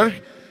amazing here.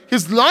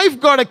 His life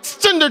got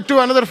extended to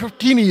another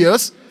 15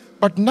 years.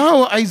 But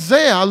now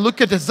Isaiah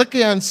look at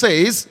Hezekiah and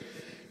says,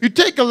 you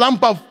take a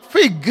lump of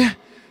fig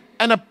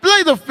and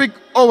apply the fig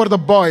over the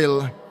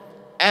boil.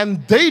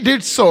 And they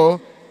did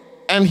so,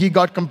 and he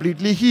got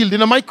completely healed.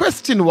 My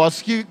question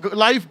was,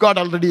 life got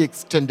already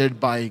extended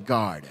by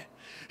God.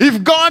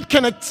 If God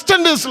can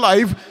extend his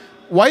life,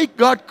 why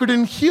God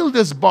couldn't heal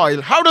this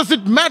boil? How does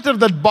it matter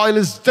that boil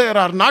is there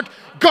or not?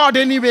 God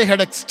anyway had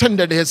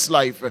extended his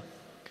life.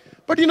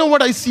 But you know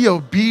what? I see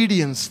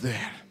obedience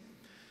there.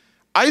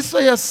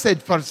 Isaiah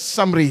said for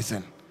some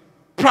reason,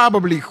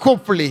 probably,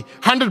 hopefully,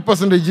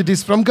 100% it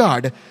is from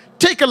God,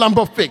 take a lump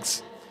of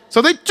figs.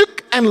 So they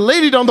took and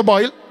laid it on the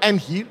boil, and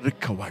he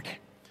recovered.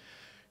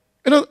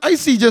 I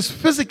see just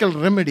physical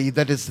remedy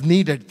that is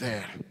needed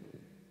there.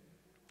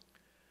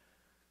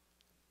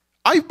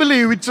 I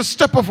believe it's a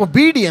step of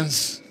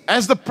obedience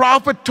as the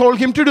prophet told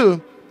him to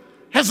do.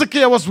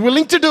 Hezekiah was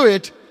willing to do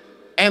it,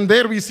 and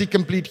there we see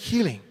complete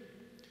healing.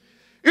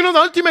 The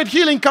ultimate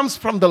healing comes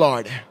from the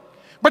Lord.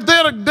 But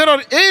there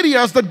are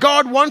areas that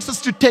God wants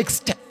us to take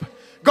step.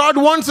 God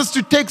wants us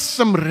to take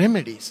some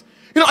remedies.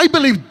 I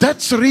believe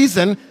that's the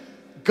reason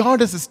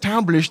God has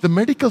established the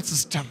medical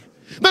system.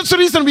 That's the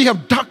reason we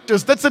have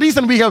doctors. That's the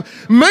reason we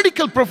have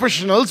medical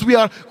professionals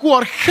who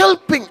are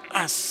helping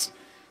us,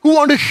 who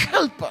want to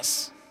help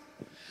us.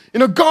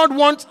 God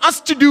wants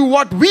us to do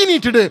what we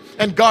need to do,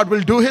 and God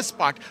will do His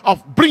part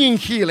of bringing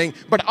healing,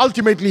 but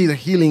ultimately the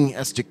healing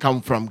has to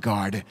come from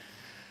God.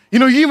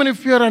 Even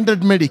if you are under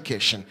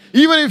medication,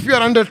 even if you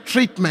are under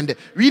treatment,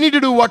 we need to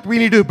do what we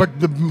need to do,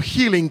 but the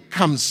healing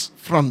comes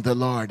from the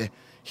Lord.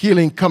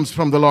 Healing comes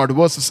from the Lord.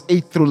 Verses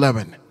 8 through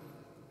 11.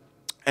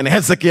 And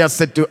Hezekiah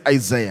said to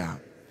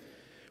Isaiah,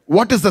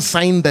 "What is the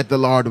sign that the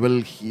Lord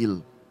will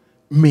heal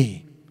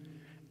me,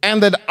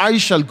 and that I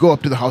shall go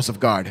up to the house of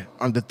God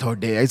on the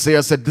third day?"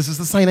 Isaiah said, "This is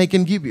the sign I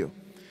can give you."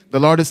 The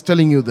Lord is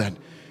telling you that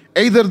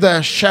either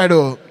the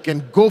shadow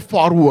can go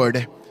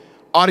forward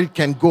or it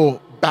can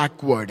go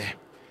backward.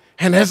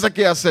 And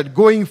Hezekiah said,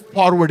 going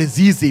forward is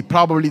easy.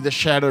 Probably the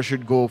shadow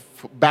should go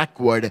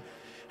backward.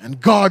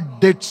 And God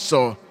did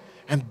so.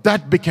 And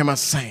that became a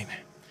sign.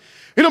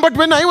 But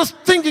when I was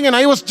thinking and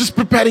I was just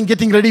preparing,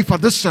 getting ready for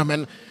this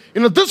sermon,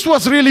 this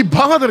was really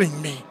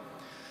bothering me.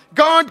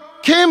 God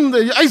came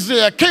there,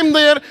 Isaiah came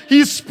there,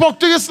 he spoke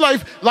to his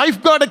life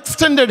got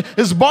extended,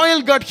 his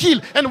boil got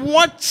healed. And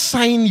what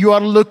sign you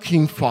are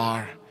looking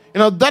for?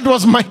 That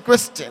was my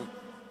question.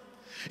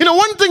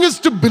 One thing is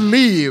to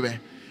believe.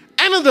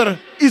 Another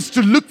is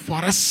to look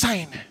for a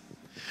sign.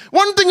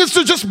 One thing is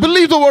to just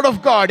believe the word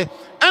of God.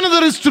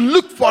 Another is to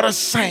look for a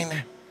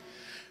sign.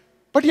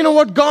 But you know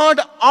what? God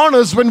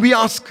honors when we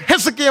ask.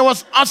 Hezekiah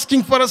was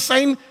asking for a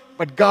sign,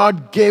 but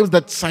God gave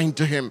that sign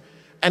to him.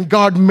 And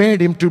God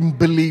made him to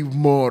believe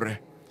more.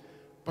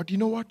 But you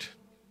know what?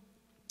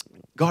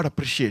 God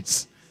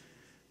appreciates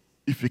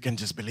if we can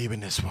just believe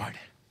in His word.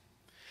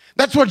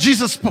 That's what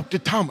Jesus spoke to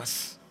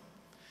Thomas.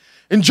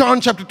 In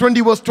John chapter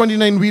 20, verse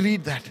 29, we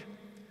read that.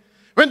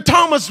 When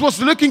Thomas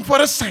was looking for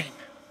a sign,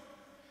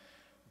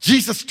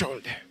 Jesus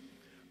told,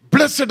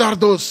 "Blessed are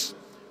those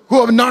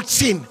who have not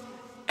seen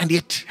and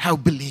yet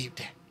have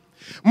believed."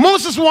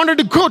 Moses wanted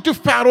to go to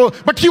Pharaoh,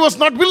 but he was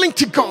not willing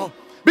to go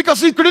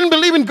because he couldn't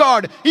believe in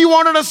God. He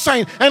wanted a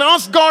sign, and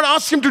God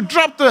asked him to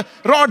drop the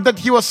rod that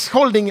he was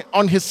holding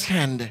on his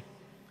hand.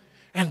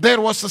 And there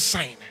was a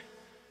sign.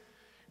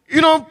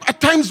 At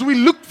times we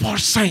look for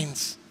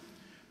signs,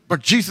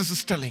 but Jesus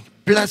is telling,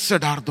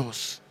 blessed are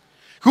those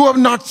who have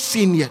not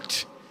seen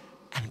yet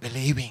and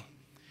believing.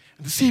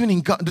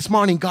 This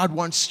morning, God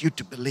wants you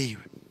to believe.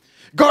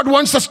 God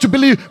wants us to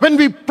believe. When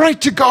we pray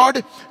to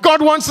God,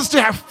 God wants us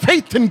to have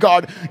faith in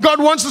God. God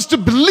wants us to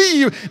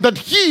believe that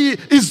He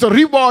is the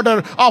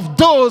rewarder of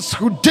those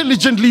who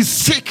diligently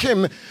seek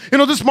Him.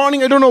 This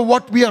morning, I don't know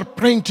what we are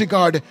praying to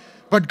God,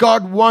 but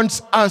God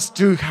wants us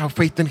to have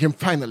faith in Him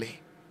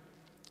finally.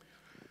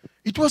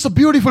 It was a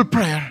beautiful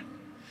prayer.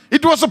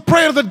 It was a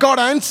prayer that God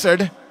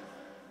answered.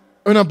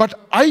 But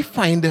I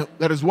find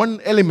there is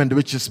one element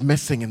which is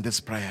missing in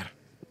this prayer.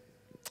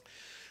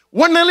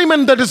 One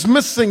element that is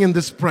missing in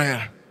this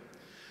prayer.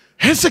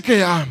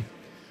 Hezekiah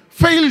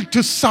failed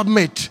to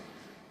submit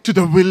to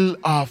the will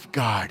of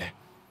God.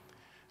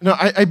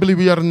 I believe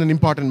we are in an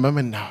important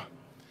moment now.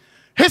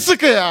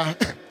 Hezekiah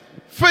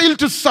failed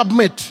to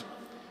submit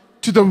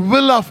to the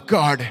will of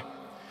God.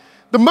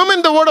 The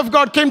moment the word of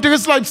God came to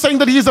his life saying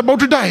that he is about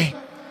to die,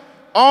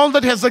 all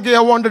that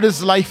Hezekiah wanted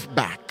is life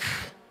back.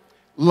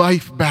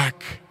 Life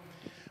back.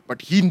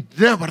 But he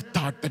never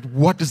thought that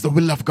what is the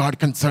will of God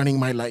concerning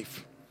my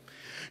life.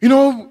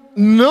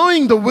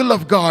 Knowing the will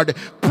of God,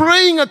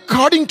 praying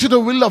according to the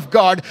will of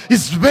God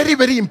is very,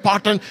 very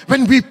important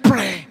when we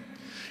pray.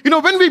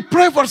 When we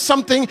pray for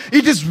something,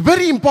 it is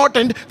very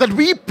important that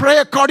we pray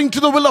according to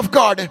the will of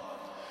God.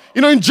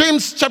 In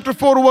James chapter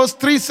 4 verse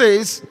 3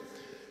 says,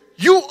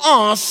 "You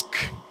ask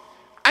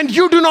and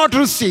you do not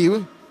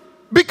receive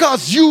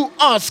because you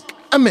ask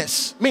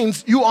amiss."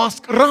 Means you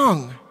ask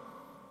wrong,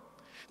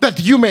 that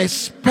you may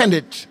spend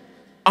it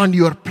on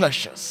your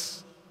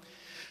pleasures.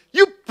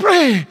 You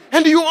pray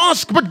and you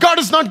ask, but God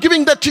is not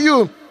giving that to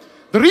you.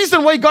 The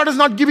reason why God is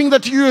not giving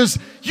that to you is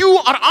you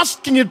are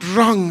asking it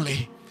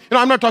wrongly.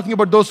 I'm not talking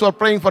about those who are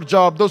praying for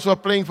job, those who are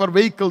praying for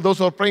vehicle, those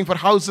who are praying for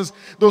houses,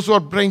 those who are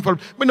praying for,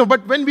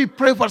 but when we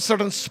pray for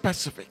certain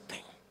specific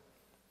thing.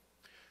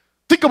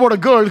 Think about a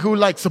girl who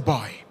likes a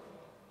boy.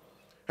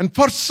 And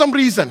for some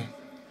reason,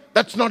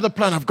 that's not the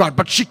plan of God,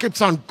 but she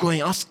keeps on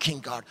going, asking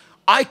God,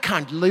 I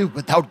can't live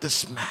without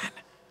this man.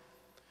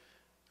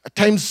 At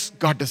times,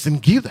 God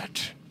doesn't give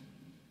that.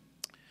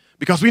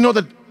 Because we know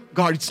that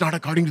God, it's not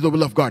according to the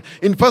will of God.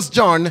 In 1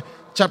 John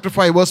chapter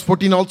 5, verse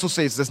 14 also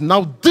says this.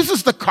 Now, this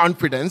is the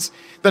confidence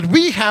that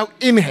we have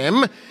in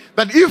Him,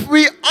 that if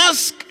we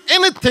ask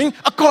anything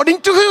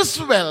according to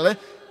His will,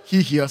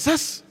 He hears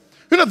us.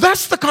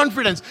 That's the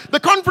confidence.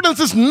 The confidence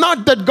is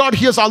not that God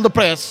hears all the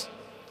prayers.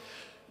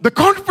 The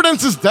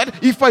confidence is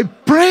that if I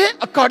pray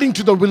according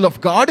to the will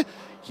of God,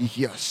 He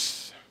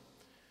hears.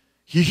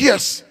 He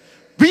hears.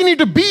 We need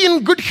to be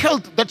in good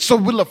health. That's the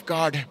will of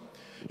God.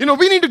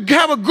 We need to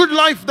have a good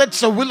life. That's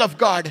the will of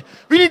God.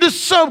 We need to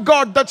serve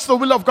God. That's the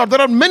will of God.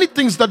 There are many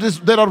things that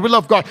are will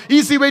of God.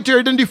 Easy way to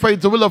identify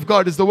the will of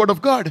God is the Word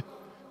of God.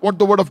 What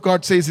the Word of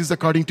God says is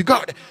according to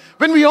God.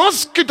 When we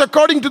ask it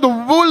according to the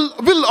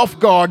will of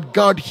God,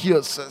 God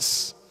hears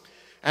us.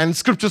 And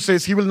Scripture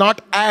says He will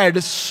not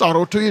add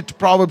sorrow to it.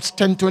 Proverbs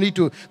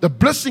 10:22. The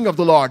blessing of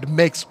the Lord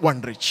makes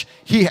one rich.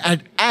 He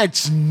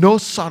adds no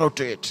sorrow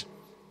to it.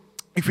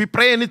 If we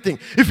pray anything,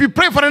 if we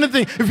pray for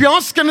anything, if we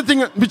ask anything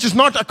which is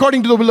not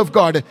according to the will of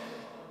God,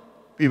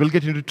 we will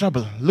get into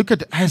trouble. Look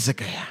at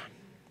Hezekiah.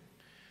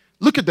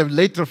 Look at the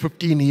later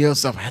 15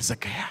 years of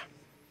Hezekiah.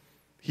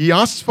 He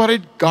asked for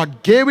it,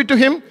 God gave it to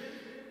him,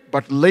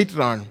 but later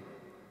on,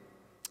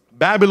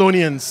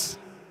 Babylonians,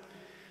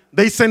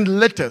 they sent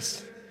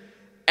letters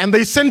and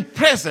they sent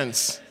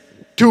presents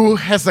to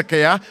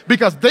Hezekiah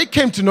because they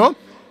came to know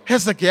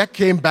Hezekiah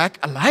came back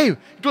alive.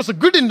 It was a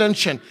good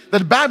intention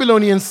that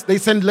Babylonians, they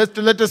sent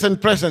letters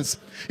and presents.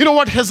 You know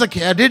what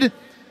Hezekiah did?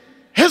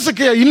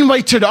 Hezekiah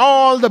invited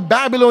all the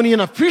Babylonian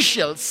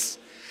officials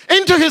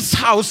into his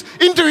house,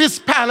 into his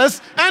palace,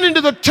 and into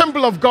the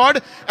temple of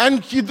God.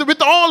 And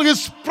with all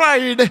his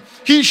pride,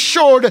 he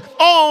showed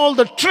all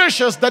the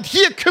treasures that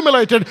he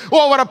accumulated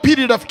over a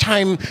period of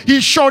time.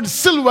 He showed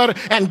silver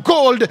and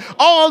gold,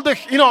 all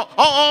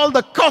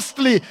the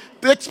costly,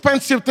 the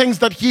expensive things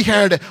that he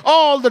had.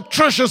 All the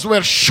treasures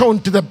were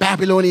shown to the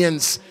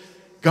Babylonians.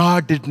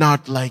 God did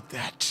not like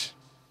that.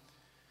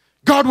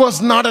 God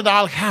was not at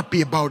all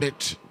happy about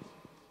it.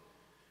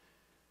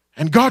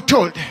 And God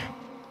told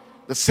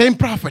the same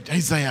prophet,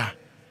 Isaiah,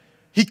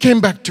 he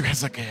came back to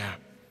Hezekiah.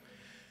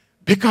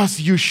 Because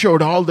you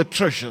showed all the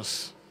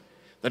treasures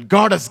that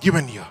God has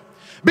given you,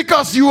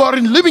 because you are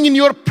living in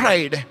your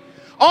pride,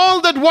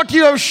 all that what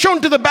you have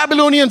shown to the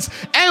Babylonians,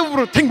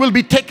 everything will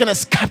be taken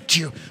as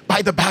captive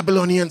by the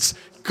Babylonians.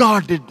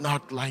 God did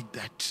not like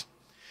that.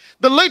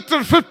 The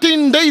later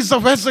 15 days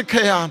of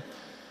Hezekiah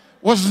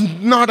was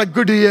not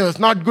good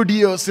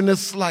years in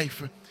his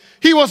life.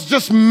 He was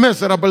just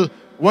miserable.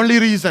 Only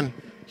reason,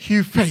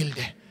 he failed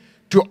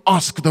to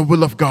ask the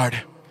will of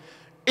God.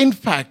 In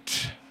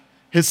fact,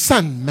 his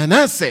son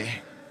Manasseh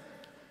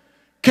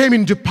came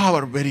into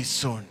power very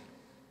soon.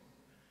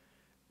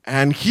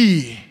 And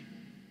he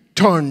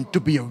turned to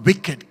be a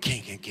wicked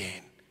king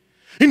again.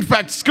 In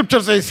fact,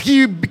 Scripture says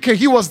he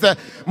was the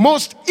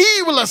most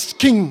evilest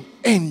king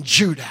in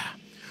Judah.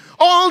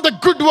 All the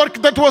good work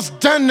that was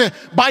done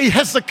by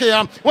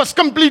Hezekiah was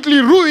completely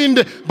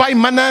ruined by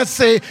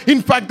Manasseh.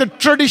 In fact, the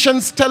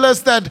traditions tell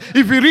us that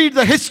if we read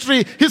the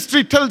history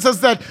tells us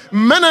that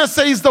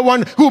Manasseh is the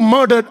one who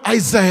murdered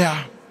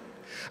Isaiah.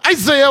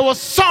 Isaiah was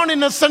sawn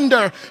in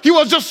asunder. He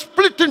was just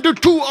split into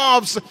two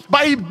halves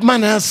by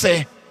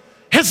Manasseh,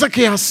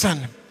 Hezekiah's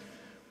son.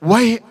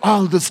 Why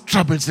all these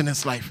troubles in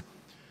his life?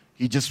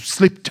 He just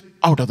slipped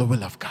out of the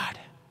will of God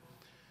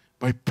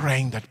by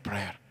praying that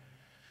prayer.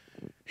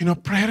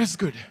 Prayer is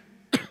good,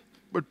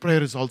 but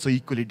prayer is also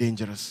equally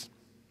dangerous.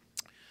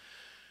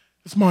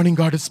 This morning,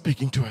 God is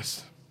speaking to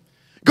us.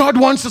 God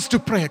wants us to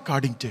pray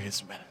according to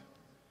His will.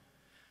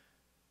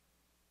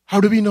 How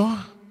do we know?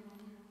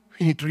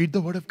 We need to read the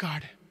Word of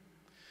God.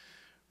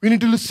 We need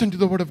to listen to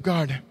the Word of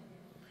God.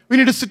 We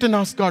need to sit and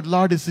ask God,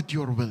 Lord, is it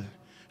your will?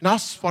 And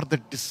ask for the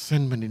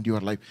discernment in your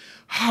life.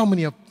 How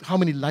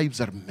many lives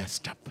are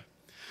messed up?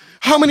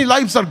 How many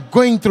lives are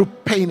going through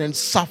pain and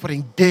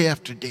suffering day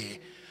after day?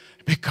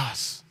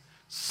 Because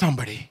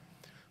somebody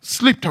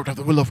slipped out of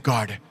the will of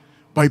God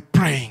by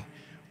praying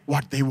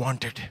what they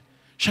wanted.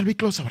 Shall we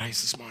close our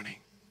eyes this morning?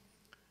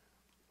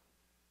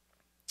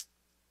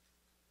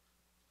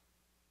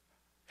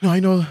 I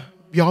know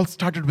we all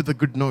started with a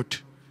good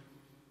note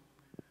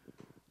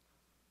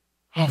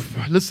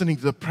of listening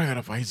to the prayer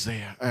of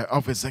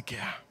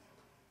Hezekiah.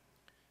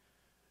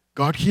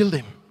 God healed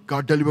him.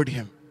 God delivered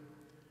him.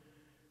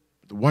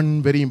 The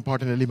one very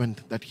important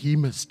element that he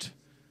missed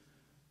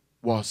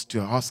was to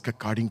ask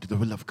according to the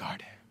will of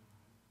God.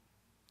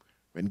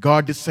 When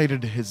God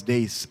decided his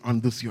days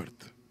on this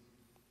earth,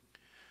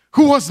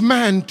 who was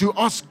man to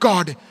ask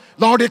God,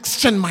 Lord,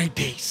 extend my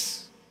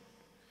days?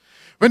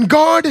 When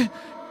God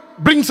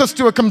brings us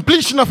to a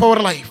completion of our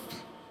life,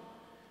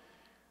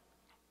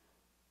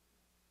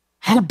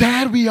 how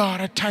dare we are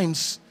at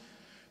times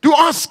to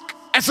ask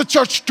as a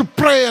church to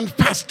pray and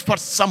fast for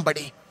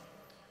somebody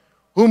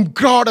whom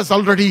God has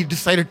already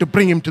decided to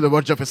bring him to the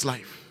verge of his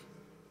life.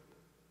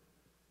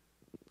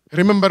 I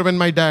remember when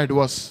my dad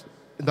was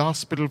in the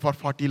hospital for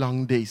 40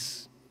 long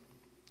days.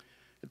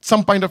 At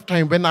some point of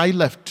time when I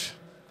left,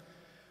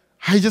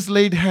 I just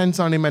laid hands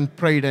on him and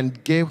prayed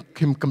and gave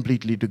him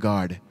completely to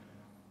God.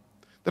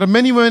 There are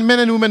many men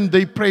and women,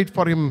 they prayed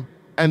for him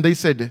and they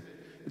said,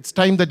 it's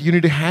time that you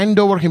need to hand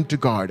over him to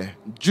God.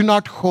 Do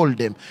not hold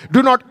him.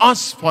 Do not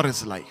ask for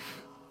his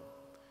life.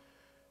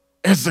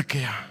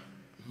 Hezekiah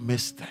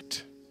missed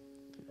that.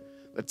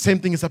 That same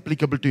thing is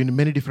applicable to in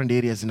many different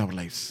areas in our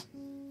lives.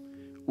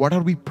 What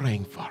are we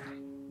praying for?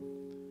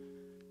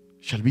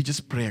 Shall we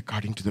just pray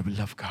according to the will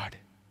of God?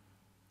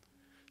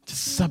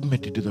 Just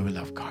submit it to the will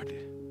of God.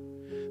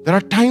 There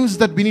are times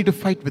that we need to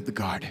fight with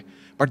God,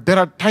 but there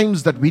are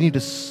times that we need to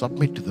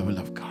submit to the will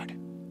of God.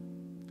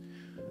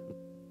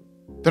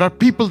 There are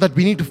people that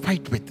we need to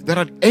fight with. There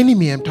are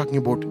enemy I'm talking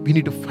about we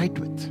need to fight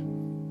with.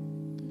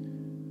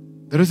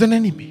 There is an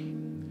enemy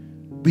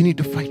we need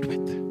to fight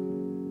with.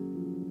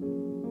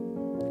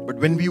 But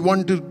when we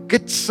want to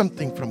get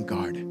something from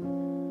God,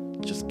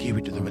 just give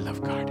it to the will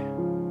of God.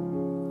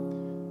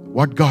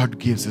 What God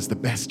gives is the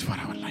best for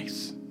our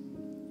lives.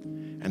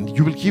 And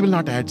He will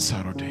not add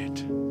sorrow to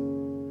it.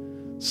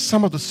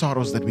 Some of the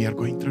sorrows that we are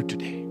going through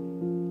today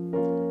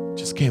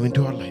just came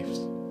into our lives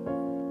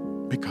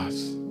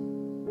because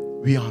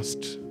we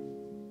asked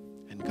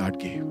and God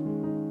gave.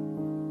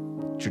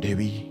 Today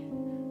we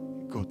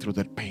go through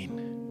that pain.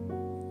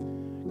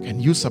 Can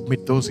you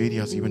submit those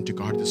areas even to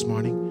God this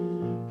morning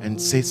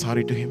and say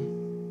sorry to Him?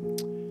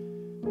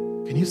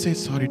 Can you say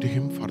sorry to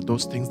Him for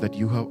those things that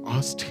you have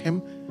asked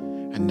Him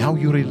and now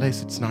you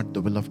realize it's not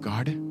the will of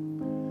God?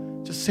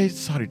 Just say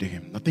sorry to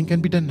Him. Nothing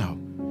can be done now,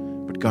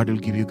 but God will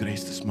give you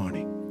grace this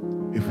morning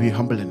if we are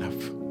humble enough.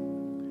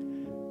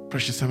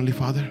 Precious Heavenly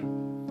Father,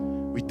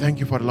 we thank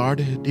you for,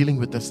 Lord, dealing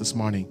with us this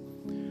morning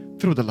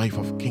through the life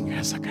of King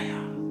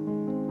Hezekiah.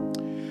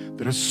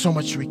 There is so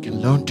much we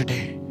can learn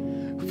today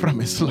from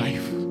his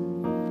life.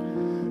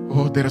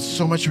 Oh, there is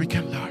so much we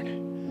can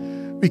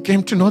learn. We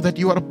came to know that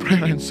you are a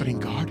prayer answering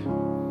God.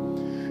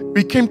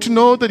 We came to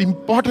know the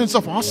importance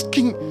of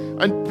asking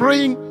and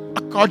praying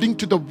according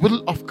to the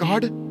will of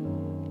God.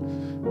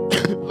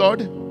 Lord,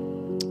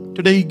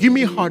 today give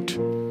me a heart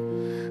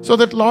so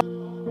that, Lord,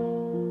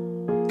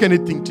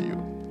 anything to you.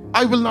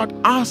 I will not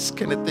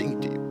ask anything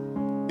to you.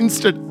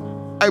 Instead,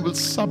 I will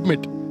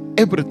submit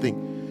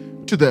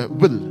everything to the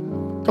will.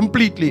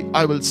 Completely,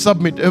 I will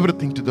submit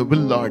everything to the will,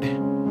 Lord.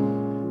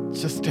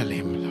 Just tell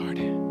Him, Lord,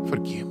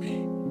 forgive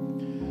me.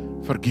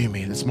 Forgive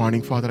me. This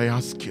morning, Father, I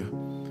ask you,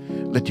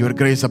 let your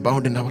grace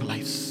abound in our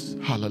lives.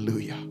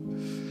 Hallelujah.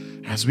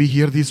 As we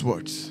hear these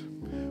words,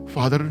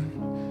 Father,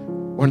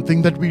 one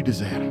thing that we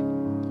desire,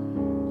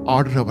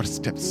 order our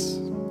steps.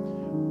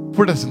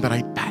 Put us in the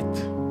right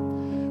path.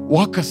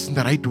 Walk us in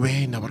the right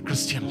way in our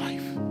Christian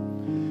life.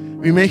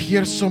 We may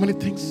hear so many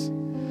things.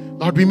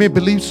 Lord, we may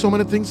believe so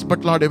many things,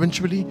 but Lord,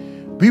 eventually,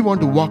 we want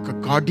to walk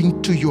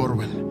according to your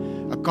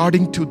will,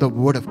 according to the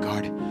word of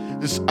God.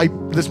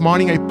 This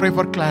morning, I pray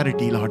for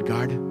clarity, Lord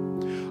God.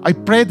 I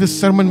pray this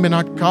sermon may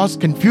not cause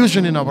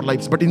confusion in our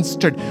lives, but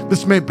instead,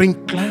 this may bring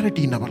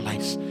clarity in our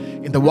lives,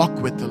 in the walk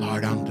with the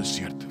Lord on this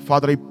earth.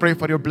 Father, I pray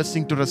for your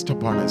blessing to rest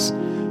upon us.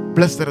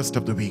 Bless the rest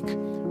of the week.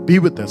 Be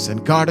with us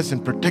and guard us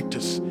and protect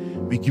us.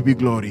 We give you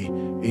glory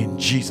in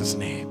Jesus'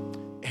 name.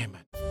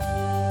 Amen.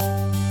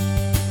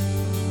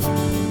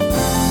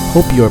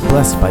 Hope you are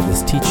blessed by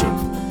this teaching.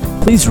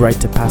 Please write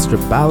to Pastor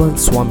Balan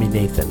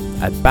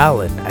Swaminathan at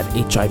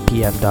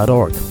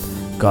balan@hipm.org.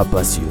 God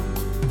bless you.